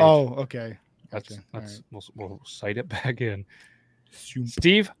same page. Oh, okay. We'll cite it back in.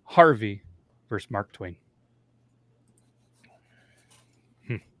 Steve Harvey versus Mark Twain.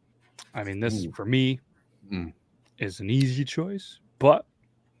 I mean, this for me is an easy choice, but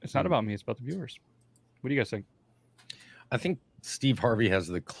it's not about me. It's about the viewers. What do you guys think? I think Steve Harvey has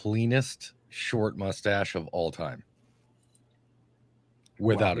the cleanest short mustache of all time.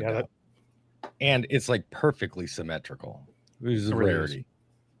 Without a doubt. and it's like perfectly symmetrical. It is a rarity.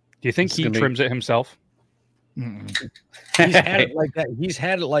 Do you think he trims it himself? He's had it like that. He's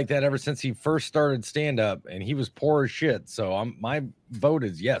had it like that ever since he first started stand up, and he was poor as shit. So my vote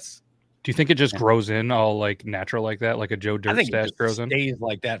is yes. Do you think it just grows in all like natural like that, like a Joe Dirt stash grows in? Stays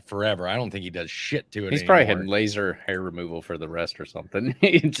like that forever. I don't think he does shit to it. He's probably had laser hair removal for the rest or something.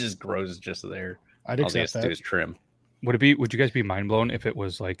 It just grows just there. I'd all accept he has to do is trim. Would you guys be mind blown if it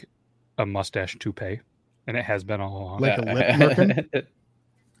was like a mustache toupee, and it has been all along, like a lip merkin?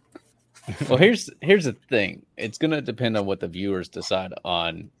 Well, here's the thing. It's gonna depend on what the viewers decide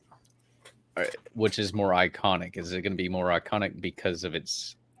on, which is more iconic. Is it going to be more iconic because of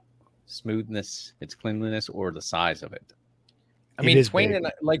its smoothness, its cleanliness, or the size of it? I mean, Twain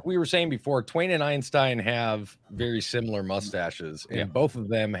and like we were saying before, Twain and Einstein have very similar mustaches, and both of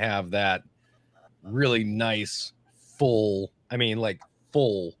them have that really nice full. I mean, like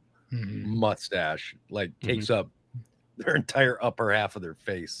full mustache, like takes up their entire upper half of their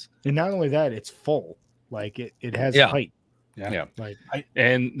face. And not only that, it's full. Like it has height. Yeah. Like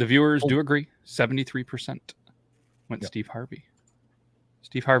and the viewers do agree. 73% went Steve Harvey.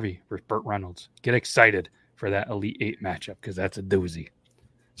 Steve Harvey versus Burt Reynolds. Get excited for that Elite 8 matchup because that's a doozy.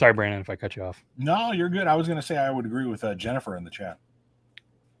 Sorry, Brandon, if I cut you off. No, you're good. I was going to say I would agree with Jennifer in the chat.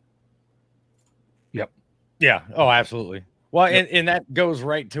 Yep. Yeah. Oh, absolutely. Well, and that goes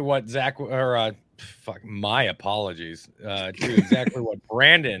right to what Zach or my apologies to exactly what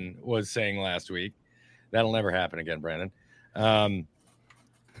Brandon was saying last week. That'll never happen again, Brandon.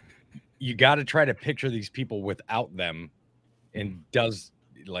 You got to try to picture these people without them, and does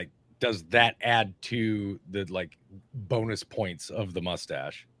that add to the like bonus points of the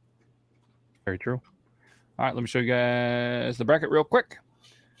mustache? Very true. All right, let me show you guys the bracket real quick.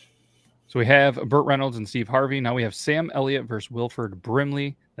 So we have Burt Reynolds and Steve Harvey. Now we have Sam Elliott versus Wilford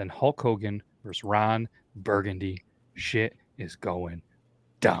Brimley. Then Hulk Hogan versus Ron Burgundy. Shit is going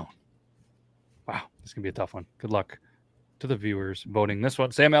down. Wow, this is going to be a tough one. Good luck to the viewers voting this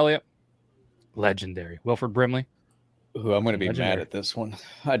one. Sam Elliott, legendary. Wilford Brimley. Ooh, I'm going to be mad at this one.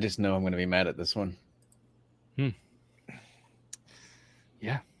 I just know I'm going to be mad at this one.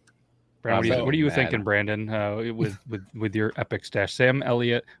 Yeah. Brandon, what are you thinking, Brandon? With your epic stash, Sam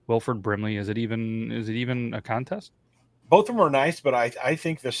Elliott, Wilford Brimley. Is it even a contest? Both of them are nice, but I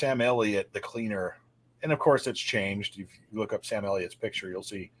think the Sam Elliott, the cleaner, and of course it's changed. If you look up Sam Elliott's picture, you'll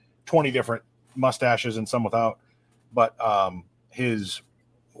see 20 different mustaches and some without. But his,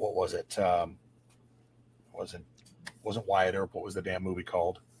 what was it? Wasn't Wyatt Earp? What was the damn movie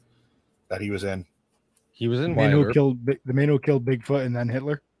called that he was in? He was in the man who killed Bigfoot and then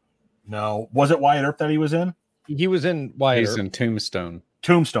Hitler. No, was it Wyatt Earp that he was in? He was in Wyatt Earp. He's in Tombstone.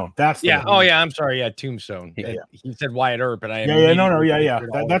 Tombstone. That's the yeah. Oh yeah. I'm sorry. Yeah, Tombstone. He said Wyatt Earp, and I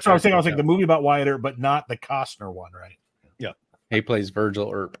That's what I was saying. I was like the movie about Wyatt Earp, but not the Costner one, right? Yeah. He plays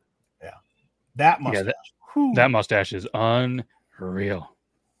Virgil Earp. Yeah. That mustache. That mustache is unreal.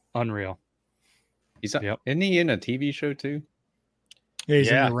 He's isn't he in a TV show too? Yeah,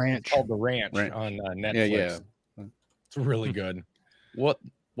 he's in The Ranch. It's called The Ranch on Netflix. Yeah. It's really good. What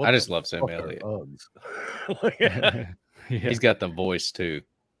I just love Sam Elliott. He's got the voice too.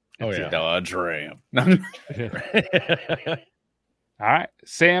 It's a Dodge Ram. All right.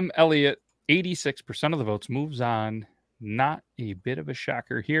 Sam Elliott, 86% of the votes, moves on. Not a bit of a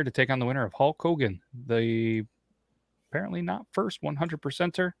shocker here to take on the winner of Hulk Hogan, the apparently not first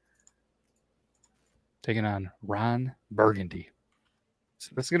 100%er, taking on Ron Burgundy.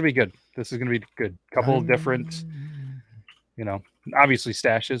 So this is going to be good. Couple of different, obviously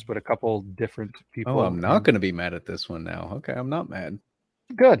stashes, but a couple different people. Oh, I'm not going to be mad at this one now. Okay, I'm not mad.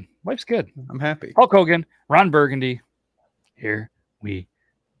 Good. Life's good. I'm happy. Hulk Hogan, Ron Burgundy. Here we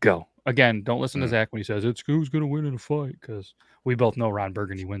go. Again, don't listen to Zach when he says it's who's going to win in a fight, because we both know Ron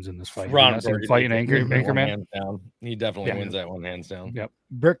Burgundy wins in this fight. Ron Burgundy fighting Anchorman. He definitely wins that one hands down. Yep.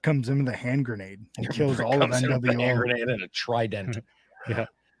 Brick comes in with a hand grenade and kills all of NWO. A hand grenade and a trident. Yeah.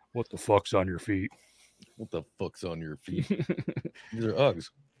 What the fuck's on your feet? What the fuck's on your feet? These are Uggs.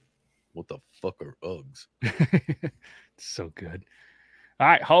 What the fuck are Uggs? So good. All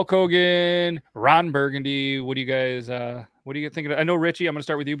right, Hulk Hogan, Ron Burgundy. What do you guys think of it? I know, Richie, I'm going to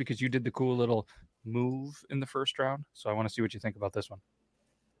start with you because you did the cool little move in the first round. So I want to see what you think about this one.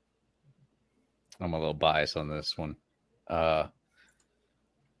 I'm a little biased on this one. I'm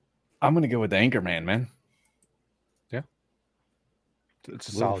going to go with the Anchorman, man. Yeah. It's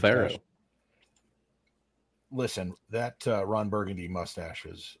a solid stash. Listen, that Ron Burgundy mustache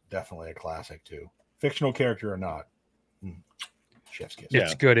is definitely a classic too. Fictional character or not. Chef's kiss.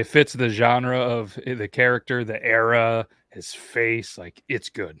 It's good. It fits the genre of the character, the era, his face. Like, it's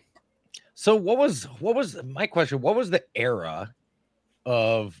good. So what was my question? What was the era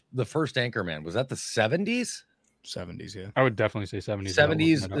of the first Anchorman? Was that the 70s? 70s, yeah. I would definitely say 70s.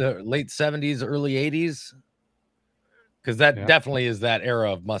 70s, late 70s, early 80s. Because that definitely is that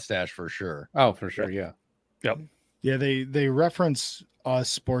era of mustache for sure. Oh, for sure. Yeah. Yep. Yeah, they reference a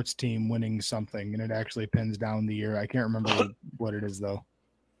sports team winning something, and it actually pins down the year. I can't remember what it is though.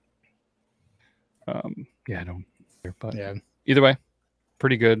 Yeah, I don't. But yeah, either way,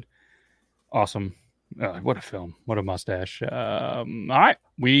 pretty good, awesome. What a film! What a mustache! All right,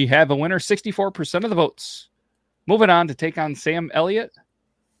 we have a winner. 64% of the votes. Moving on to take on Sam Elliott,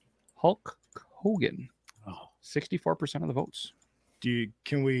 Hulk Hogan. 64% of the votes.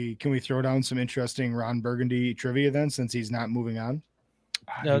 Can we throw down some interesting Ron Burgundy trivia then, since he's not moving on?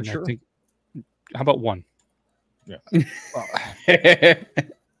 No, sure. How about one? Yeah. You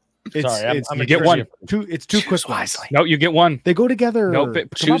get one. It's two quick ones. No, you get one. They go together. No,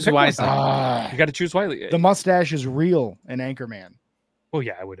 choose wisely. You got to choose wisely. The mustache is real in Anchorman. Well,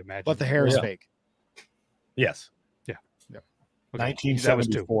 yeah, I would imagine. But the hair is fake. Yes. Yeah. Okay.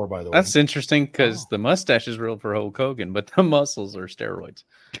 1974, by the way. That's interesting because the mustache is real for Hulk Hogan, but the muscles are steroids.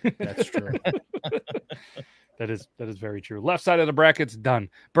 That's true. That is very true. Left side of the bracket's done.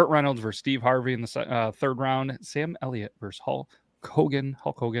 Burt Reynolds versus Steve Harvey in the third round. Sam Elliott versus Hulk Hogan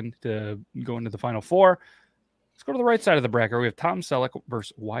to go into the final four. Let's go to the right side of the bracket. We have Tom Selleck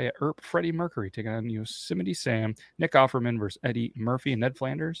versus Wyatt Earp, Freddie Mercury taking on Yosemite Sam, Nick Offerman versus Eddie Murphy, and Ned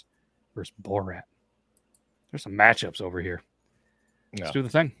Flanders versus Borat. There's some matchups over here. Let's do the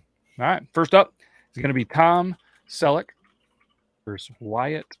thing. All right. First up is going to be Tom Selleck versus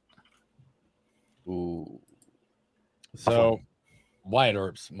Wyatt. Ooh. So Wyatt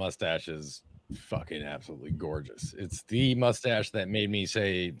Earp's mustache is fucking absolutely gorgeous. It's the mustache that made me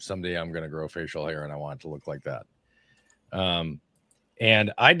say someday I'm going to grow facial hair and I want it to look like that.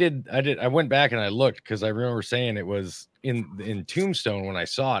 And I went back and I looked because I remember saying it was in Tombstone when I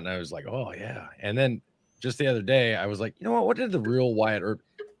saw it and I was like, oh yeah. And then just the other day, I was like, you know what did the real Wyatt Earp?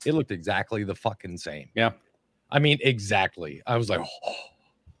 It looked exactly the fucking same. Yeah. I mean, exactly. I was like, oh,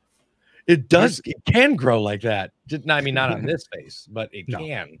 it can grow like that. I mean, not on this face, but it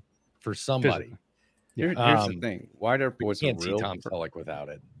can for somebody. Here's the thing. Wyatt Earp was a real Tom Selleck without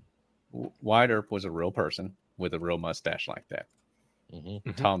it. Wyatt Earp was a real person with a real mustache like that.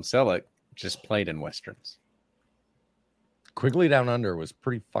 Mm-hmm. Tom Selleck just played in Westerns. Quigley Down Under was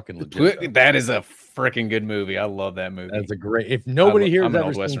pretty fucking legit. That is a freaking good movie. I love that movie. That's a great. If nobody here has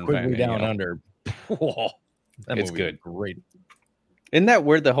ever seen Western Quigley fan, Down Under, that it's movie good. Is great. Isn't that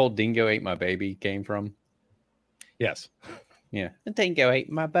where the whole "Dingo ate my baby" came from? Yes. Yeah. The dingo ate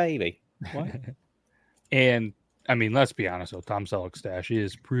my baby. What? And I mean, let's be honest though, Tom Selleck's stash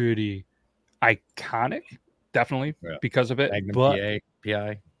is pretty iconic, definitely because of it. Magnum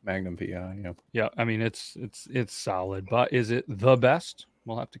PI. Magnum PI, yeah. Yeah, I mean it's solid, but is it the best?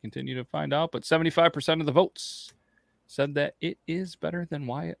 We'll have to continue to find out. But 75% of the votes said that it is better than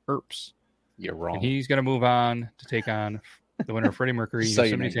Wyatt Earp's. You're wrong. And he's going to move on to take on the winner of Freddie Mercury. So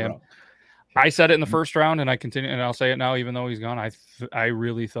I said it in the first round, and I continue, and I'll say it now, even though he's gone. I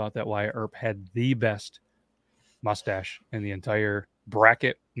really thought that Wyatt Earp had the best mustache in the entire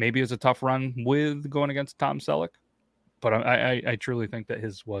bracket. Maybe it was a tough run with going against Tom Selleck. But I truly think that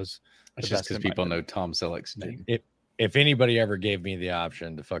his was the just best because people know Tom Selleck's name. If anybody ever gave me the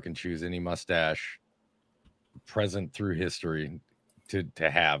option to fucking choose any mustache present through history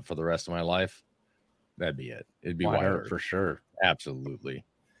to have for the rest of my life, that'd be it. It'd be Wyatt Earp for sure. Absolutely.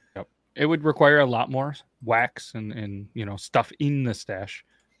 Yep. It would require a lot more wax and stuff in the stash,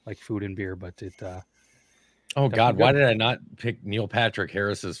 like food and beer. But it. Oh God, why did I not pick Neil Patrick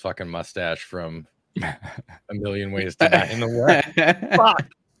Harris's fucking mustache from A Million Ways to Die in the West? Fuck.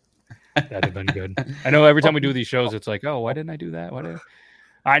 That'd have been good. I know every time we do these shows, it's like, oh, why didn't I do that? All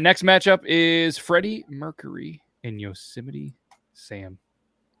right, next matchup is Freddie Mercury and Yosemite Sam.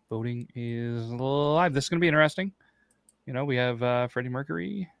 Voting is live. This is going to be interesting. We have Freddie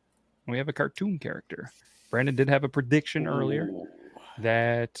Mercury. And we have a cartoon character. Brandon did have a prediction earlier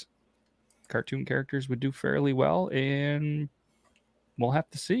that cartoon characters would do fairly well, and we'll have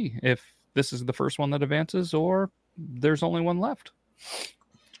to see if this is the first one that advances or there's only one left.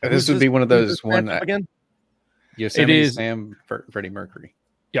 This would be one of those one again. Yosemite Sam, Freddie Mercury.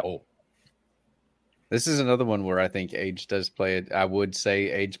 Yep. Oh. This is another one where I think age does play it. I would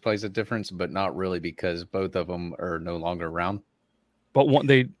say age plays a difference, but not really because both of them are no longer around. But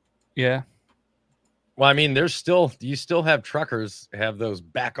yeah. Well, I mean, you still have truckers have those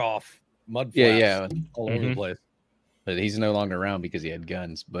back off mud flaps all over the place. But he's no longer around because he had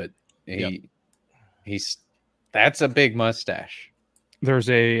guns. But that's a big mustache. There's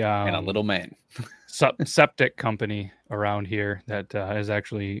a and a little man. septic company around here that is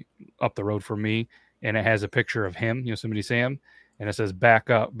actually up the road from me, and it has a picture of him, Yosemite Sam, and it says back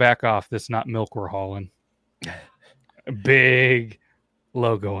off, this not milk we're hauling. A big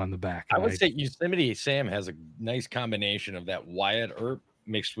logo on the back. I would say Yosemite Sam has a nice combination of that Wyatt Earp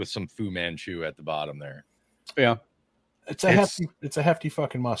mixed with some Fu Manchu at the bottom there. Yeah. It's a hefty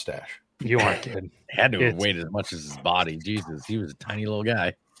fucking mustache. You aren't kidding. Had to weigh as much as his body. Jesus, he was a tiny little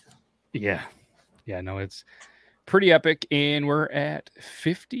guy. Yeah. Yeah, no, it's pretty epic. And we're at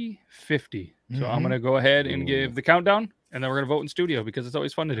 50-50. So I'm going to go ahead and give the countdown, and then we're going to vote in studio because it's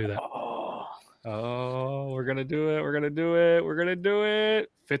always fun to do that. Oh, we're going to do it. We're going to do it. We're going to do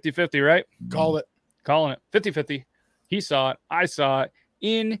it. 50-50, right? Call it. Calling it. 50-50. He saw it. I saw it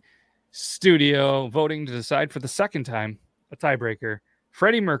in studio, voting to decide for the second time a tiebreaker.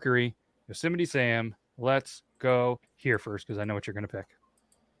 Freddie Mercury, Yosemite Sam. Let's go here first because I know what you're going to pick.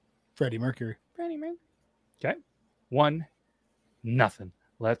 Freddie Mercury. Okay. 1-0.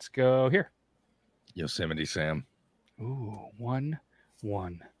 Let's go here. Yosemite Sam. Ooh,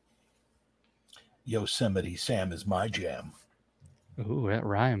 1-1. Yosemite Sam is my jam. Ooh, that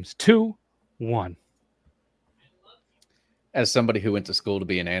rhymes. 2-1. As somebody who went to school to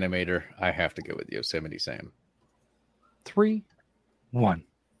be an animator, I have to go with Yosemite Sam. 3-1.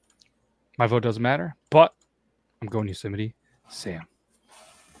 My vote doesn't matter, but I'm going Yosemite Sam.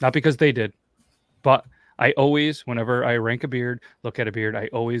 Not because they did, but I always, whenever I rank a beard, look at a beard, I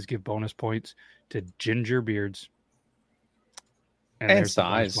always give bonus points to ginger beards. And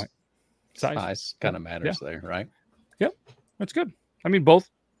size. Size kind of matters there, right? Yep. That's good. I mean,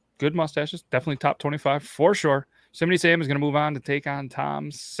 both good mustaches. Definitely top 25 for sure. Yosemite Sam is going to move on to take on Tom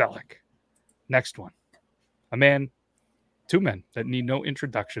Selleck. Next one. A man, two men that need no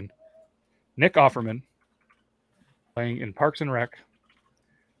introduction. Nick Offerman, playing in Parks and Rec.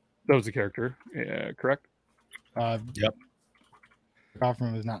 That was the character, correct? Yep.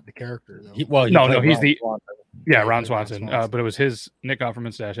 Offerman was not the character, though. He's the Ron Swanson. But it was his Nick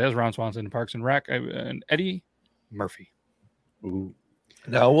Offerman stash as Ron Swanson in Parks and Rec and Eddie Murphy. Ooh.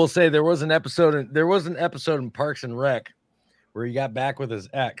 Now we'll say there was an episode in Parks and Rec where he got back with his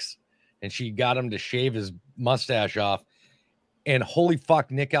ex, and she got him to shave his mustache off. And holy fuck,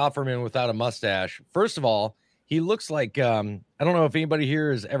 Nick Offerman without a mustache. First of all, he looks like I don't know if anybody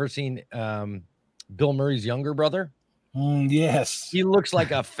here has ever seen Bill Murray's younger brother. Yes, he looks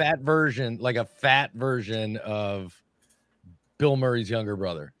like a fat version of Bill Murray's younger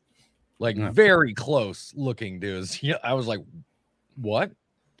brother, like very close looking dudes. Yeah, I was like, what?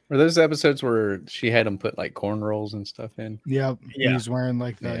 Were those episodes where she had him put like cornrows and stuff in? Yeah. He's wearing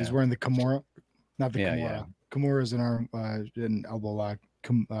he's wearing the Kimura, not the Kimura. Yeah. Kimura is an arm, an elbow lock.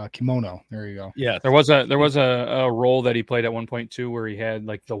 Kimono. There you go. Yeah, there was a role that he played at one point too, where he had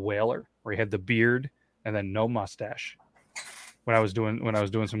like the whaler, where he had the beard and then no mustache. When I was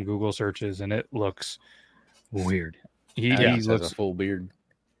doing some Google searches, and it looks weird. He looks a full beard.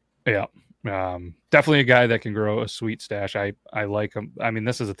 Yeah, definitely a guy that can grow a sweet stash. I like him. I mean,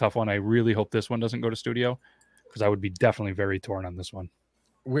 this is a tough one. I really hope this one doesn't go to studio because I would be definitely very torn on this one.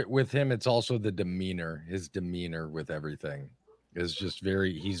 With him, it's also the demeanor. His demeanor with everything is just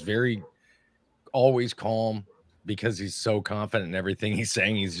he's very always calm because he's so confident in everything he's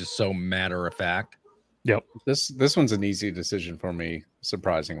saying. He's just so matter of fact. Yep. This one's an easy decision for me,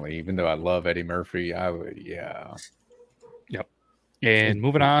 surprisingly, even though I love Eddie Murphy. Yep. And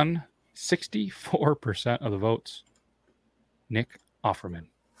moving on, 64% of the votes, Nick Offerman.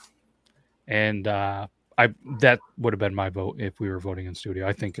 And that would have been my vote if we were voting in studio.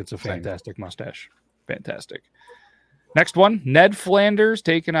 I think it's a fantastic mustache. Fantastic. Next one, Ned Flanders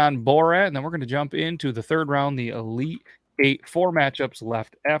taking on Borat. And then we're going to jump into the third round, the Elite 8. 4 matchups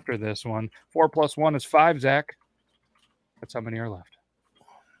left after this one. 4 + 1 is 5, Zach. That's how many are left.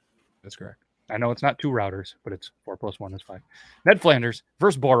 That's correct. I know it's not 2 routers, but it's 4 + 1 is 5. Ned Flanders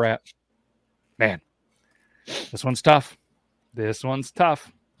versus Borat. Man, this one's tough. They're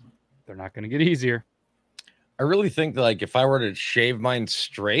not going to get easier. I really think that, like, if I were to shave mine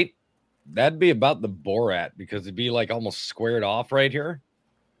straight, that'd be about the Borat because it'd be like almost squared off right here.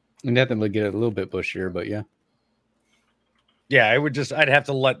 And definitely get it a little bit bushier, but yeah. Yeah, I'd have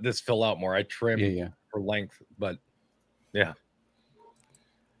to let this fill out more. I trim for length, but yeah.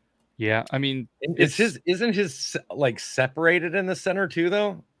 Yeah, I mean, isn't his like separated in the center too,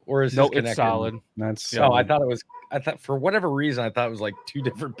 though? Or is it's solid. I thought for whatever reason, I thought it was like 2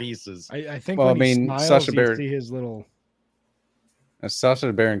 different pieces. I think Sacha Baron, see his little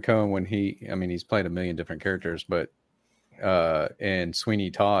Sacha Baron Cohen when he's played a million different characters, but in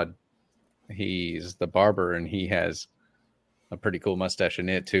Sweeney Todd, he's the barber and he has a pretty cool mustache in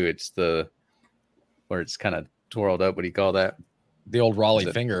it too. It's the where it's kind of twirled up. What do you call that? The old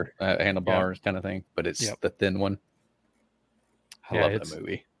Raleigh finger, handlebars kind of thing, but it's the thin one. I love that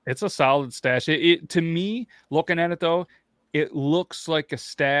movie. It's a solid stash. It to me, looking at it though, it looks like a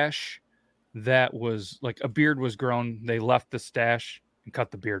stash that was like a beard was grown. They left the stash and cut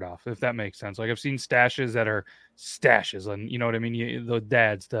the beard off, if that makes sense. Like I've seen stashes that are stashes, and you know what I mean? The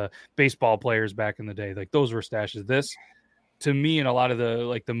dads, the baseball players back in the day, like those were stashes. This, to me, in a lot of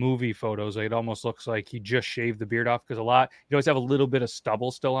the movie photos, it almost looks like he just shaved the beard off, because you always have a little bit of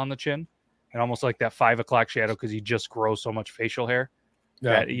stubble still on the chin, and almost like that 5 o'clock shadow, because he just grows so much facial hair.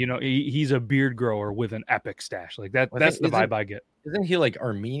 Yeah, that, he's a beard grower with an epic stash like that. That's the vibe I get. Isn't he like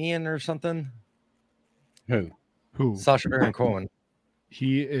Armenian or something? Who? Sacha Baron Cohen.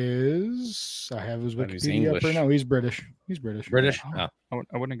 He is. I have his Wikipedia up right now. He's British. British. Oh. I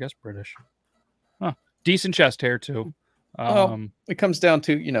wouldn't have guessed British. Huh. Decent chest hair too. It comes down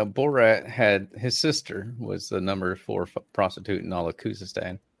to Borat had his sister was the number 4 prostitute in all of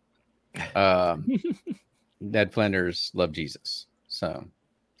Kazakhstan. Ned Flanders loved Jesus. So,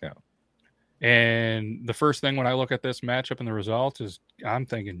 yeah. And the first thing when I look at this matchup and the results is I'm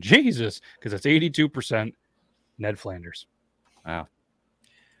thinking Jesus, because it's 82% Ned Flanders. Wow.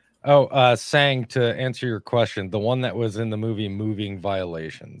 Oh, Sang, to answer your question, the one that was in the movie Moving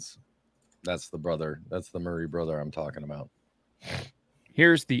Violations. That's the brother. That's the Murray brother I'm talking about.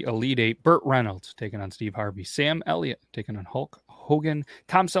 Here's the Elite Eight. Burt Reynolds taking on Steve Harvey. Sam Elliott taking on Hulk Hogan.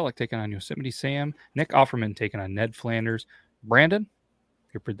 Tom Selleck taking on Yosemite Sam. Nick Offerman taking on Ned Flanders. Brandon,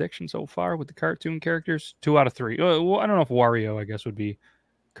 your prediction so far with the cartoon characters? 2 out of 3. Well, I don't know if Wario, I guess, would be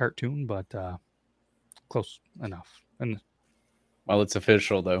cartoon, but close enough. And well, it's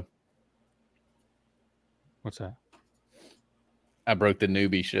official though. What's that? I broke the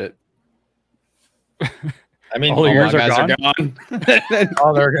newbie shit. I mean, all yours are gone.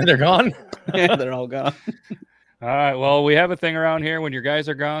 Oh, they're gone. Yeah, they're all gone. All right. Well, we have a thing around here. When your guys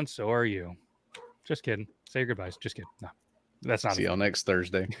are gone, so are you. Just kidding. Say your goodbyes. Just kidding. No, that's not. See y'all next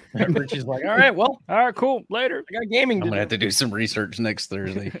Thursday. Richie's like, all right, well, all right, cool. Later. I got gaming. I'm gonna have to do some research next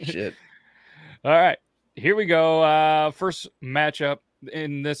Thursday. Shit. All right, here we go. First matchup,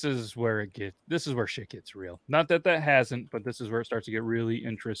 and this is where shit gets real. Not that hasn't, but this is where it starts to get really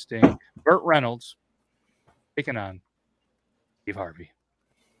interesting. Burt Reynolds taking on Steve Harvey.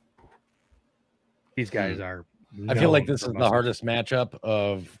 These guys are. I feel like this is the hardest matchup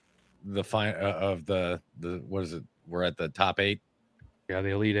of the what is it? We're at the top 8. Yeah, the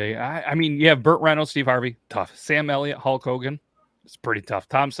Elite 8. I mean, you have Burt Reynolds, Steve Harvey, tough. Sam Elliott, Hulk Hogan, it's pretty tough.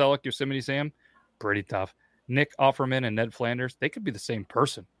 Tom Selleck, Yosemite Sam, pretty tough. Nick Offerman and Ned Flanders, they could be the same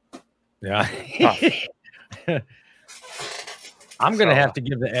person. Yeah. I'm gonna have to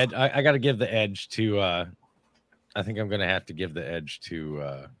give the edge. I got to give the edge to. I think I'm gonna have to give the edge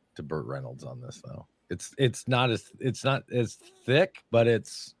to Burt Reynolds on this though. It's not as thick, but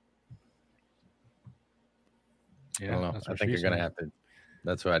it's. Yeah, I don't know. I think you're going to have to.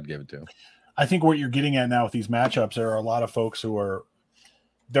 That's what I'd give it to. I think what you're getting at now with these matchups, there are a lot of folks who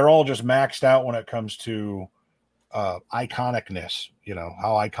they're all just maxed out when it comes to iconicness.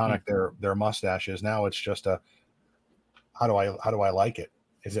 How iconic their mustache is. Now it's just how do I like it?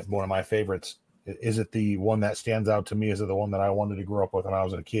 Is it one of my favorites? Is it the one that stands out to me? Is it the one that I wanted to grow up with when I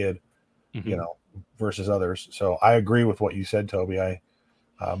was a kid? Mm-hmm. Versus others. So I agree with what you said, Toby. I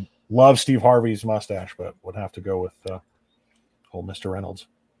love Steve Harvey's mustache, but would have to go with old Mr. Reynolds.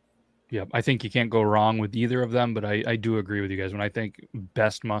 Yep, I think you can't go wrong with either of them, but I do agree with you guys. When I think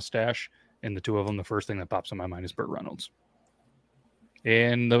best mustache in the two of them, the first thing that pops in my mind is Burt Reynolds.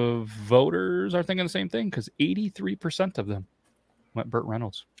 And the voters are thinking the same thing because 83% of them went Burt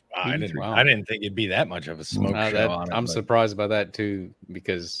Reynolds. I didn't think it'd be that much of a smoke show. I'm surprised by that too,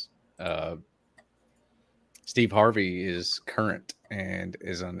 because Steve Harvey is current and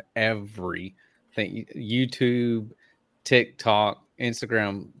is on everything. YouTube, TikTok,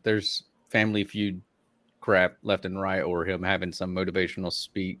 Instagram. There's Family Feud crap left and right, or him having some motivational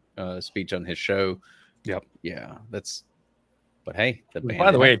speech on his show. Yep. Yeah, that's. But hey,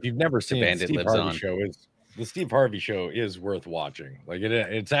 by the way, if you've never seen the Steve Harvey show, the Steve Harvey show is worth watching. Like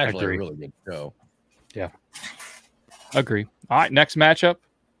it's actually a really good show. Yeah. Agree. All right, next matchup: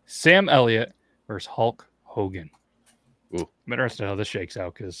 Sam Elliott versus Hulk Hogan. Ooh. I'm interested how this shakes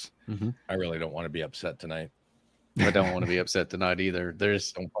out because I really don't want to be upset tonight. I don't want to be upset tonight either.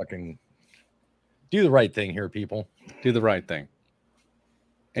 Don't fucking do the right thing here, people. Do the right thing.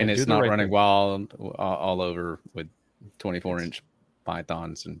 And it's not running wild all over with 24-inch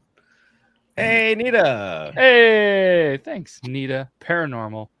pythons and. Hey, Nita. Hey, thanks, Nita.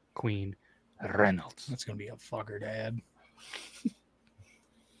 Paranormal Queen Reynolds. That's gonna be a fucker, Dad.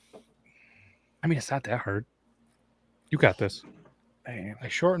 I mean, it's not that hard. You got this. I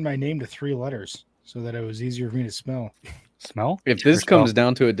shortened my name to 3 letters so that it was easier for me to smell. Smell? If this comes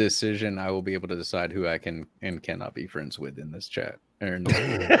down to a decision, I will be able to decide who I can and cannot be friends with in this chat. I'm going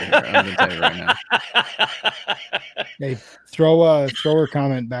to tell you right now. Hey, throw her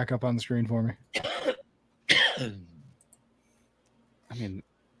comment back up on the screen for me. I mean,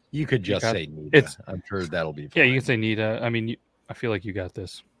 you could just say Nita. I'm sure that'll be fine. Yeah, you can say Nita. I mean, I feel like you got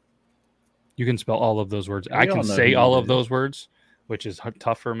this. You can spell all of those words. I can say all of those words, which is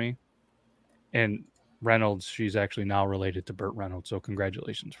tough for me. And Reynolds, she's actually now related to Burt Reynolds, so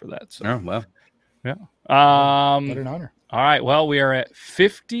congratulations for that. So. Oh, well. Yeah. What an honor. All right, well, we are at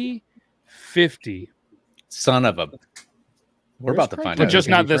 50-50. Son of a... We're about to find out. But just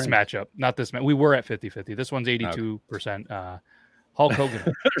not this matchup. Not this match. We were at 50-50. This one's 82%. Hulk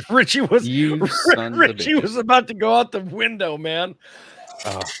Hogan. Richie was Richie was about to go out the window, man.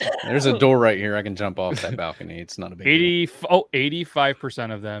 There's a door right here. I can jump off that balcony. It's not a big deal.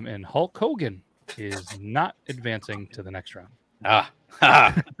 85% of them, and Hulk Hogan is not advancing to the next round. I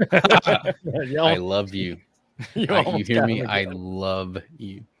love you. You hear me? I love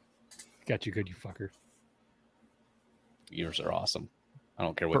you. Got you good, you fucker. Yours are awesome. I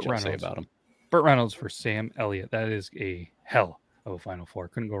don't care what you say about them. Burt Reynolds for Sam Elliott. That is a hell of a Final Four.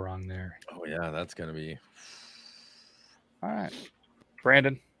 Couldn't go wrong there. Oh, yeah, that's going to be... All right.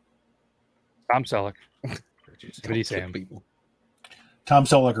 Brandon. Tom Selleck. Yosemite Sam. Tom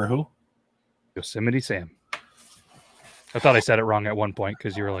Selleck or who? Yosemite Sam. I thought I said it wrong at one point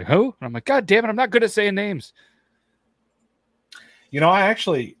because you were like, who? And I'm like, God damn it, I'm not good at saying names. You know, I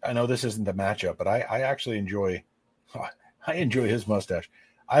know this isn't the matchup, but I actually enjoy his mustache.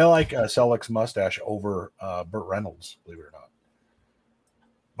 I like Selleck's mustache over Burt Reynolds, believe it or not.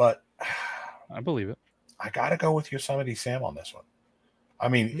 But I believe it. I got to go with Yosemite Sam on this one. I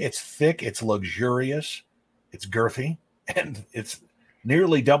mean, it's thick, it's luxurious, it's girthy, and it's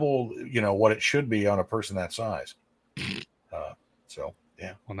nearly double, what it should be on a person that size. So,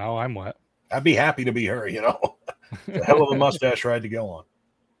 yeah. Well, now I'm wet. I'd be happy to be her, It's a hell of a mustache ride to go on.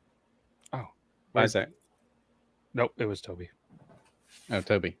 Oh. Why is that? Nope, it was Toby. Oh,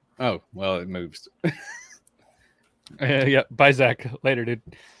 Toby. Oh, well, it moves. Yeah, bye, Zach. Later, dude.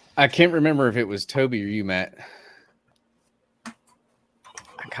 I can't remember if it was Toby or you, Matt.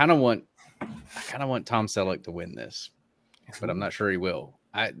 I kind of want Tom Selleck to win this, but I'm not sure he will.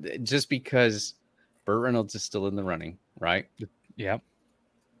 Just because Burt Reynolds is still in the running, right? Yeah.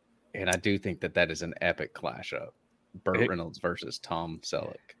 And I do think that is an epic clash up. Burt Reynolds versus Tom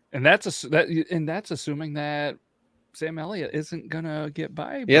Selleck. And that's assuming that Sam Elliott isn't gonna get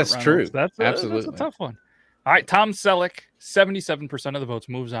by. Yes, true. That's a tough one. All right, Tom Selleck, 77% of the votes,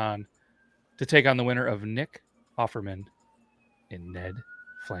 moves on to take on the winner of Nick Offerman and Ned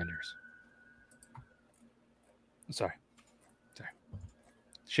Flanders. Sorry.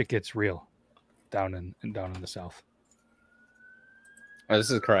 Shit gets real down in the South. Oh,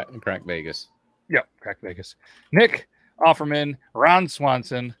 this is Crack Vegas. Yep, Crack Vegas. Nick Offerman, Ron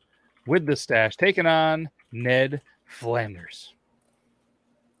Swanson with the stash, taking on Ned Flanders.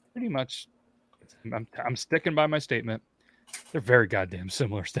 Pretty much, I'm sticking by my statement. They're very goddamn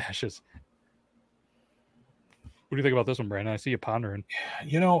similar stashes. What do you think about this one, Brandon? I see you pondering.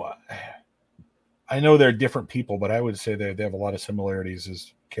 I know they're different people, but I would say they have a lot of similarities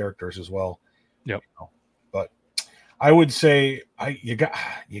as characters as well. Yep. But I would say you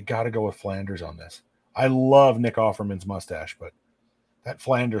got to go with Flanders on this. I love Nick Offerman's mustache, but that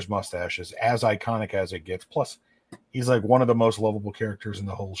Flanders mustache is as iconic as it gets. Plus, he's like one of the most lovable characters in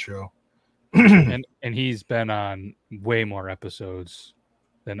the whole show. and he's been on way more episodes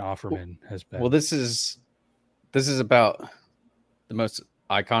than Offerman has been. Well, this is about the most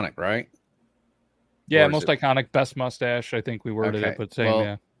iconic, right? Yeah, most iconic, best mustache. I think we worded it, but same.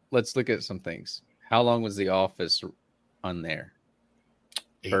 Yeah. Let's look at some things. How long was The Office on there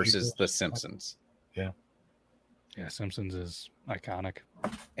versus The Simpsons? Yeah. Yeah, Simpsons is iconic,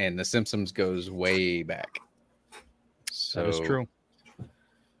 and The Simpsons goes way back. So that is true.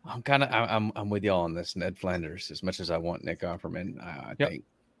 I'm with y'all on this, Ned Flanders. As much as I want Nick Offerman, I think.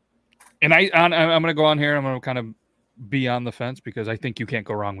 And I'm going to go on here. I'm going to kind of be on the fence because I think you can't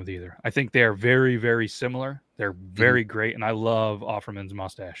go wrong with either. I think they are very, very similar. They're very great, and I love Offerman's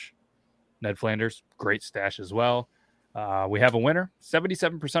mustache. Ned Flanders, great stash as well. We have a winner,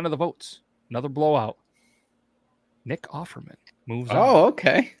 77% of the votes. Another blowout. Nick Offerman moves on. Oh,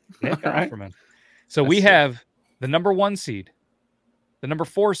 okay. Nick Offerman. So we have the number 1 seed, the number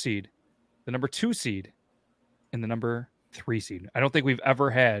 4 seed, the number 2 seed, and the number 3 seed. I don't think we've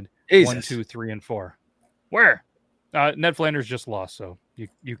ever had 1, 2, 3, and 4. Where? Ned Flanders just lost, so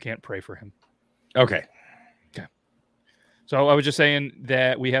you can't pray for him. Okay. So I was just saying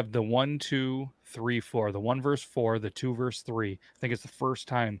that we have the 1, 2, 3, 4, the 1 versus 4, the 2 versus 3. I think it's the first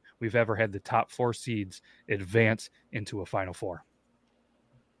time we've ever had the top 4 seeds advance into a Final Four.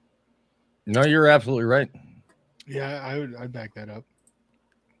 No, you're absolutely right. Yeah, I'd back that up.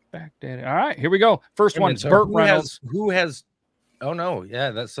 Back that. All right, here we go. First one, So Burt Reynolds. Who has? Oh no,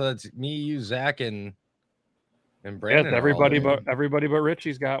 yeah, that's me, you, Zach, and Brandon. Yes, everybody but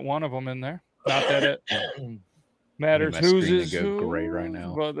Richie's got one of them in there. Not that it matters whose is who great right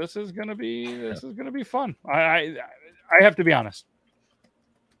now. But this is gonna be fun. I have to be honest.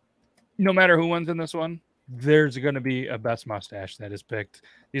 No matter who wins in this one, there's gonna be a best mustache that is picked.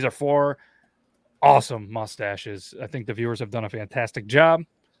 These are 4 awesome mustaches. I think the viewers have done a fantastic job.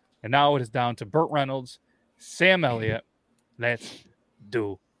 And now it is down to Burt Reynolds, Sam Elliott. Let's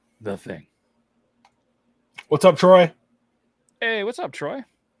do the thing. What's up, Troy? Hey, what's up, Troy?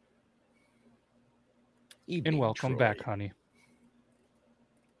 And welcome back, honey.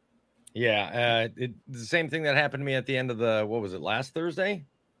 Yeah, the same thing that happened to me at the end of last Thursday,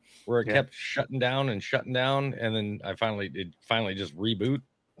 where it kept shutting down, and then it finally just reboot.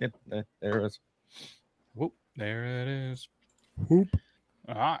 There it is. Whoop, there it is. Whoop.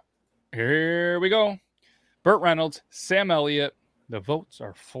 All right, here we go. Burt Reynolds, Sam Elliott. The votes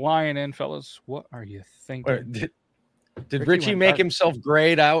are flying in, fellas. What are you thinking? Did Richie make himself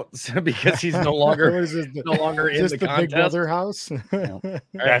grayed out because he's no longer in the contest? Big Brother house. All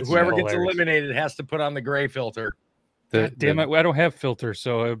right, whoever gets eliminated has to put on the gray filter. Damn it, I don't have filters,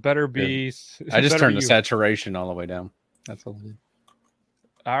 so it better be. I just turned the saturation all the way down. That's all I did.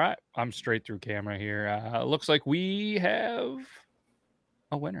 All right, I'm straight through camera here. Looks like we have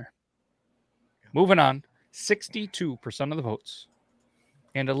a winner. Moving on, 62% of the votes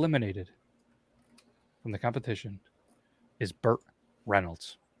and eliminated from the competition is Burt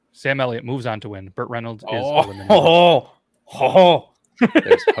Reynolds. Sam Elliott moves on to win. Burt Reynolds is eliminated.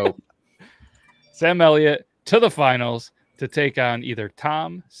 There's hope. Sam Elliott to the finals to take on either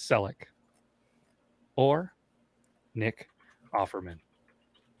Tom Selleck or Nick Offerman.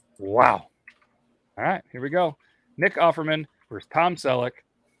 Wow. All right, here we go. Nick Offerman versus Tom Selleck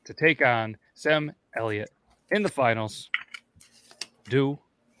to take on Sam Elliott in the finals. Do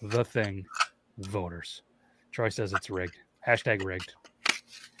the thing, voters. Troy says it's rigged. Hashtag rigged.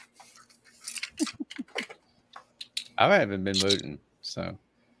 I haven't been voting, so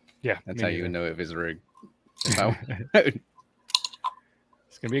yeah, that's how you would know if it's rigged. It's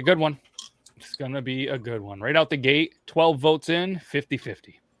gonna be a good one. It's gonna be a good one. Right out the gate, 12 votes in,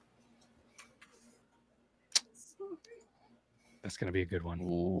 50-50. That's gonna be a good one.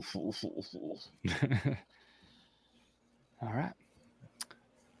 All right.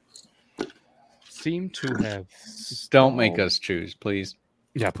 Seem to have. Don't make us choose, please.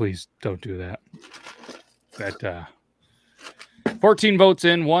 Yeah, please don't do that. That 14 votes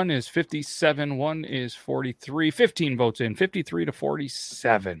in, one is 57, one is 43. 15 votes in,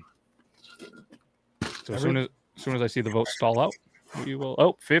 53-47. So as soon as I see the votes stall out, we will.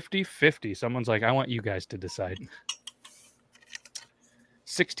 50-50. Someone's like, I want you guys to decide.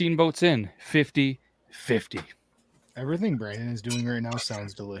 16 votes in, 50-50. Everything Brandon is doing right now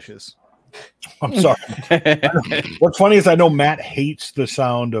sounds delicious. I'm sorry. What's funny is I know Matt hates the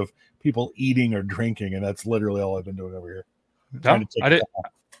sound of people eating or drinking, and that's literally all I've been doing over here.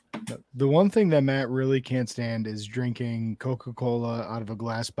 The one thing that Matt really can't stand is drinking Coca-Cola out of a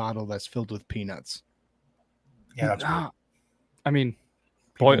glass bottle that's filled with peanuts. Yeah, that's weird. I mean,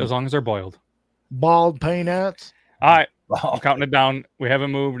 as long as they're boiled. Bald peanuts. All right. I'm counting it down. We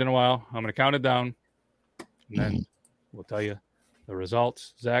haven't moved in a while. I'm going to count it down, and then we'll tell you the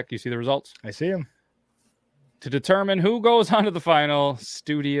results. Zach, you see the results? I see them. To determine who goes on to the final,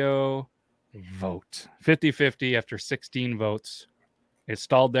 studio vote. 50-50 after 16 votes. It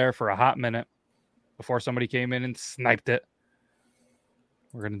stalled there for a hot minute before somebody came in and sniped it.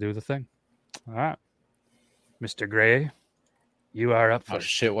 We're going to do the thing. All right. Mr. Gray, you are up first. Oh,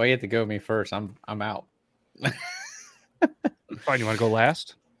 shit. Why you have to go with me first? I'm out. Fine. You want to go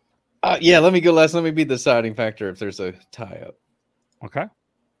last? Yeah, let me go last. Let me be the deciding factor if there's a tie up. Okay.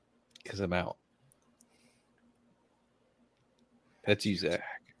 Because I'm out. That's you, Zach.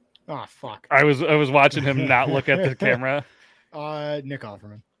 Oh, fuck. I was watching him not look at the camera. Nick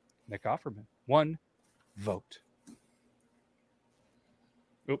Offerman. Nick Offerman. 1 vote.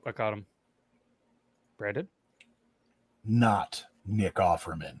 Oop, I caught him. Brandon? Not Nick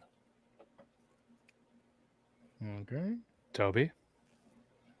Offerman. Okay. Toby?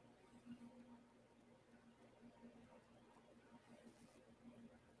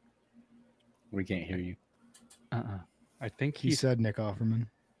 We can't hear you. I think he said Nick Offerman.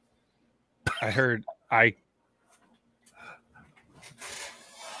 I heard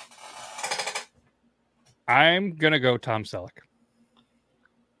I'm gonna go Tom Selleck.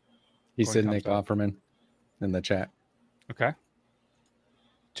 He Going said Tom Nick Selleck. Offerman in the chat. Okay.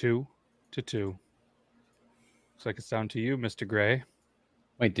 2-2. Looks like it's down to you, Mr. Gray.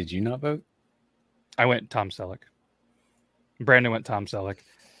 Wait, did you not vote? I went Tom Selleck. Brandon went Tom Selleck.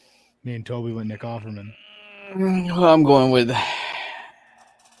 Me and Toby went Nick Offerman. Well, I'm going with.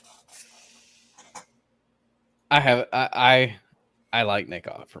 I like Nick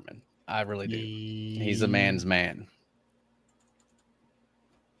Offerman. I really do. He's a man's man.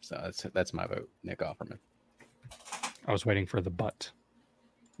 So that's my vote, Nick Offerman. I was waiting for the butt.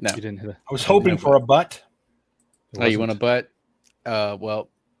 No, you didn't hit it. I was hoping for a butt. Oh, you want a butt? Well,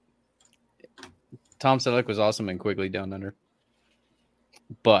 Tom Selleck was awesome in Quigley Down Under,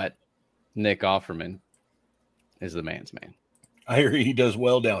 but Nick Offerman is the man's man. I hear he does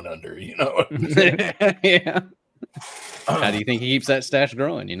well down under, you know. Yeah. How do you think he keeps that stash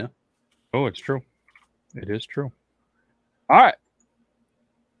growing, you know? Oh, it's true. It is true. All right.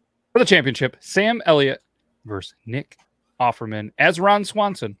 For the championship, Sam Elliott versus Nick Offerman as Ron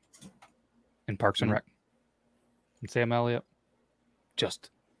Swanson in Parks and Rec. And Sam Elliott,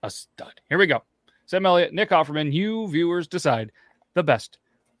 just a stud. Here we go. Sam Elliott, Nick Offerman, you viewers decide the best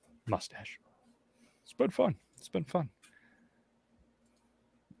mustache. It's been fun. It's been fun.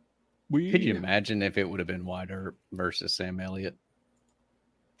 Could you imagine if it would have been Wider versus Sam Elliott?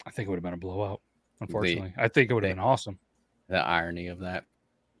 I think it would have been a blowout, unfortunately. I think it would have been awesome. The irony of that.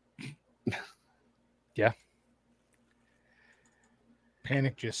 Yeah.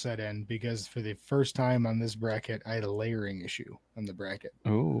 Panic just set in because for the first time on this bracket, I had a layering issue on the bracket.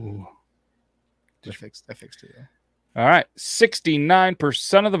 Ooh. I fixed it. All right.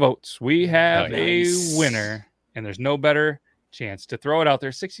 69% of the votes. We have nice. a winner, and there's no better chance to throw it out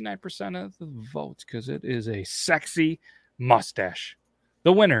there. 69% of the votes because it is a sexy mustache.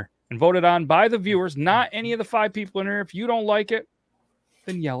 The winner, and voted on by the viewers, not any of the 5 people in here. If you don't like it,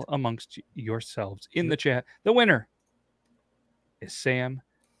 then yell amongst yourselves in the chat. The winner is Sam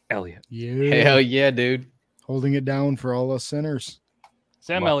Elliott. Yeah. Hell yeah, dude. Holding it down for all us sinners.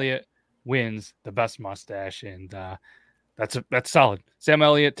 Sam Elliott wins the best mustache, and that's solid. Sam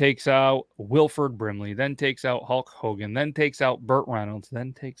Elliott takes out Wilford Brimley, then takes out Hulk Hogan, then takes out Burt Reynolds,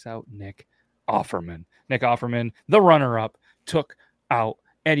 then takes out Nick Offerman. Nick Offerman, the runner-up, took out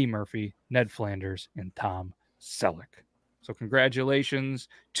Eddie Murphy, Ned Flanders, and Tom Selleck. So congratulations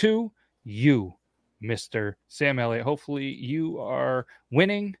to you, Mr. Sam Elliott. Hopefully you are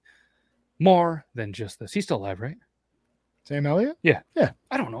winning more than just this. He's still alive, right? Sam Elliott? Yeah. Yeah.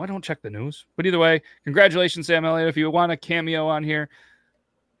 I don't know. I don't check the news. But either way, congratulations, Sam Elliott. If you want a cameo on here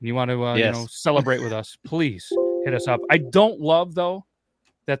and you want to celebrate with us, please hit us up. I don't love, though,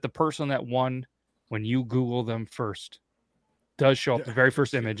 that the person that won, when you Google them first, does show up. The very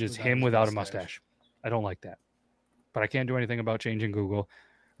first image is him without a mustache. I don't like that. But I can't do anything about changing Google,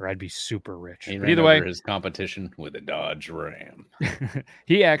 or I'd be super rich. He but ran either over way, his competition with a Dodge Ram.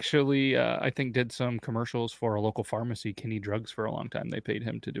 he actually, I think, did some commercials for a local pharmacy, Kinney Drugs, for a long time. They paid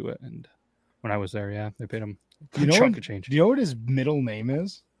him to do it, and when I was there, yeah, they paid him a chunk of change. Do you know what his middle name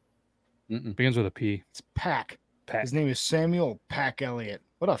is? Begins with a P. It's Pack. Pack. His name is Samuel Pack Elliott.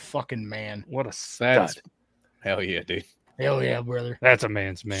 What a fucking man. What a stud. Hell yeah, dude. Hell yeah, brother. That's a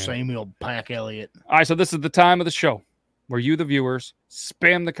man's man. Samuel Pack Elliott. All right, so this is the time of the show where you, the viewers,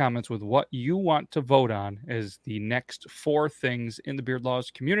 spam the comments with what you want to vote on as the next 4 things in the Beard Laws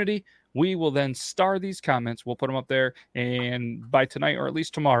community. We will then star these comments. We'll put them up there, and by tonight, or at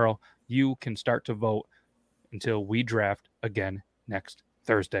least tomorrow, you can start to vote until we draft again next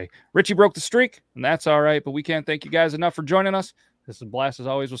Thursday. Richie broke the streak, and that's all right, but we can't thank you guys enough for joining us. This is a blast as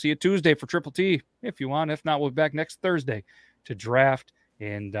always. We'll see you Tuesday for Triple T if you want. If not, we'll be back next Thursday to draft.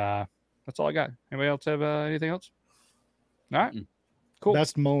 And that's all I got. Anybody else have anything else? All right. Cool.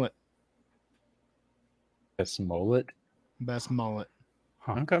 Best mullet. Best mullet? Best mullet.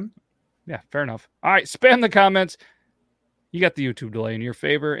 Huh. Okay. Yeah, fair enough. All right. Spam the comments. You got the YouTube delay in your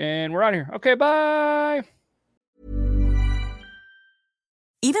favor, and we're out of here. Okay, bye.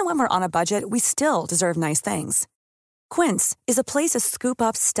 Even when we're on a budget, we still deserve nice things. Quince is a place to scoop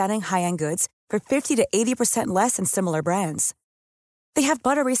up stunning high-end goods for 50 to 80% less than similar brands. They have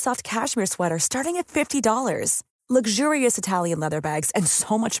buttery soft cashmere sweaters starting at $50, luxurious Italian leather bags, and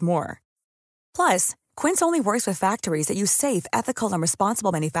so much more. Plus, Quince only works with factories that use safe, ethical, and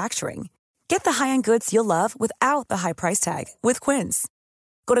responsible manufacturing. Get the high-end goods you'll love without the high price tag with Quince.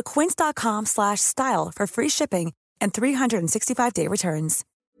 Go to quince.com/style for free shipping and 365-day returns.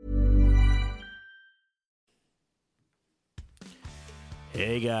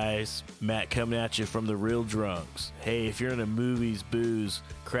 Hey guys, Matt coming at you from the Real Drunks. Hey, if you're into movies, booze,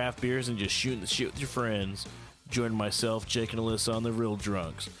 craft beers, and just shooting the shit with your friends, join myself, Jake, and Alyssa on the Real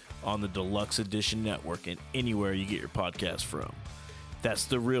Drunks on the Deluxe Edition Network and anywhere you get your podcast from. That's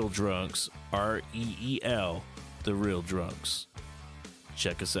the Real Drunks, REEL, the Real Drunks.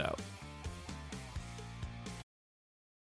 Check us out.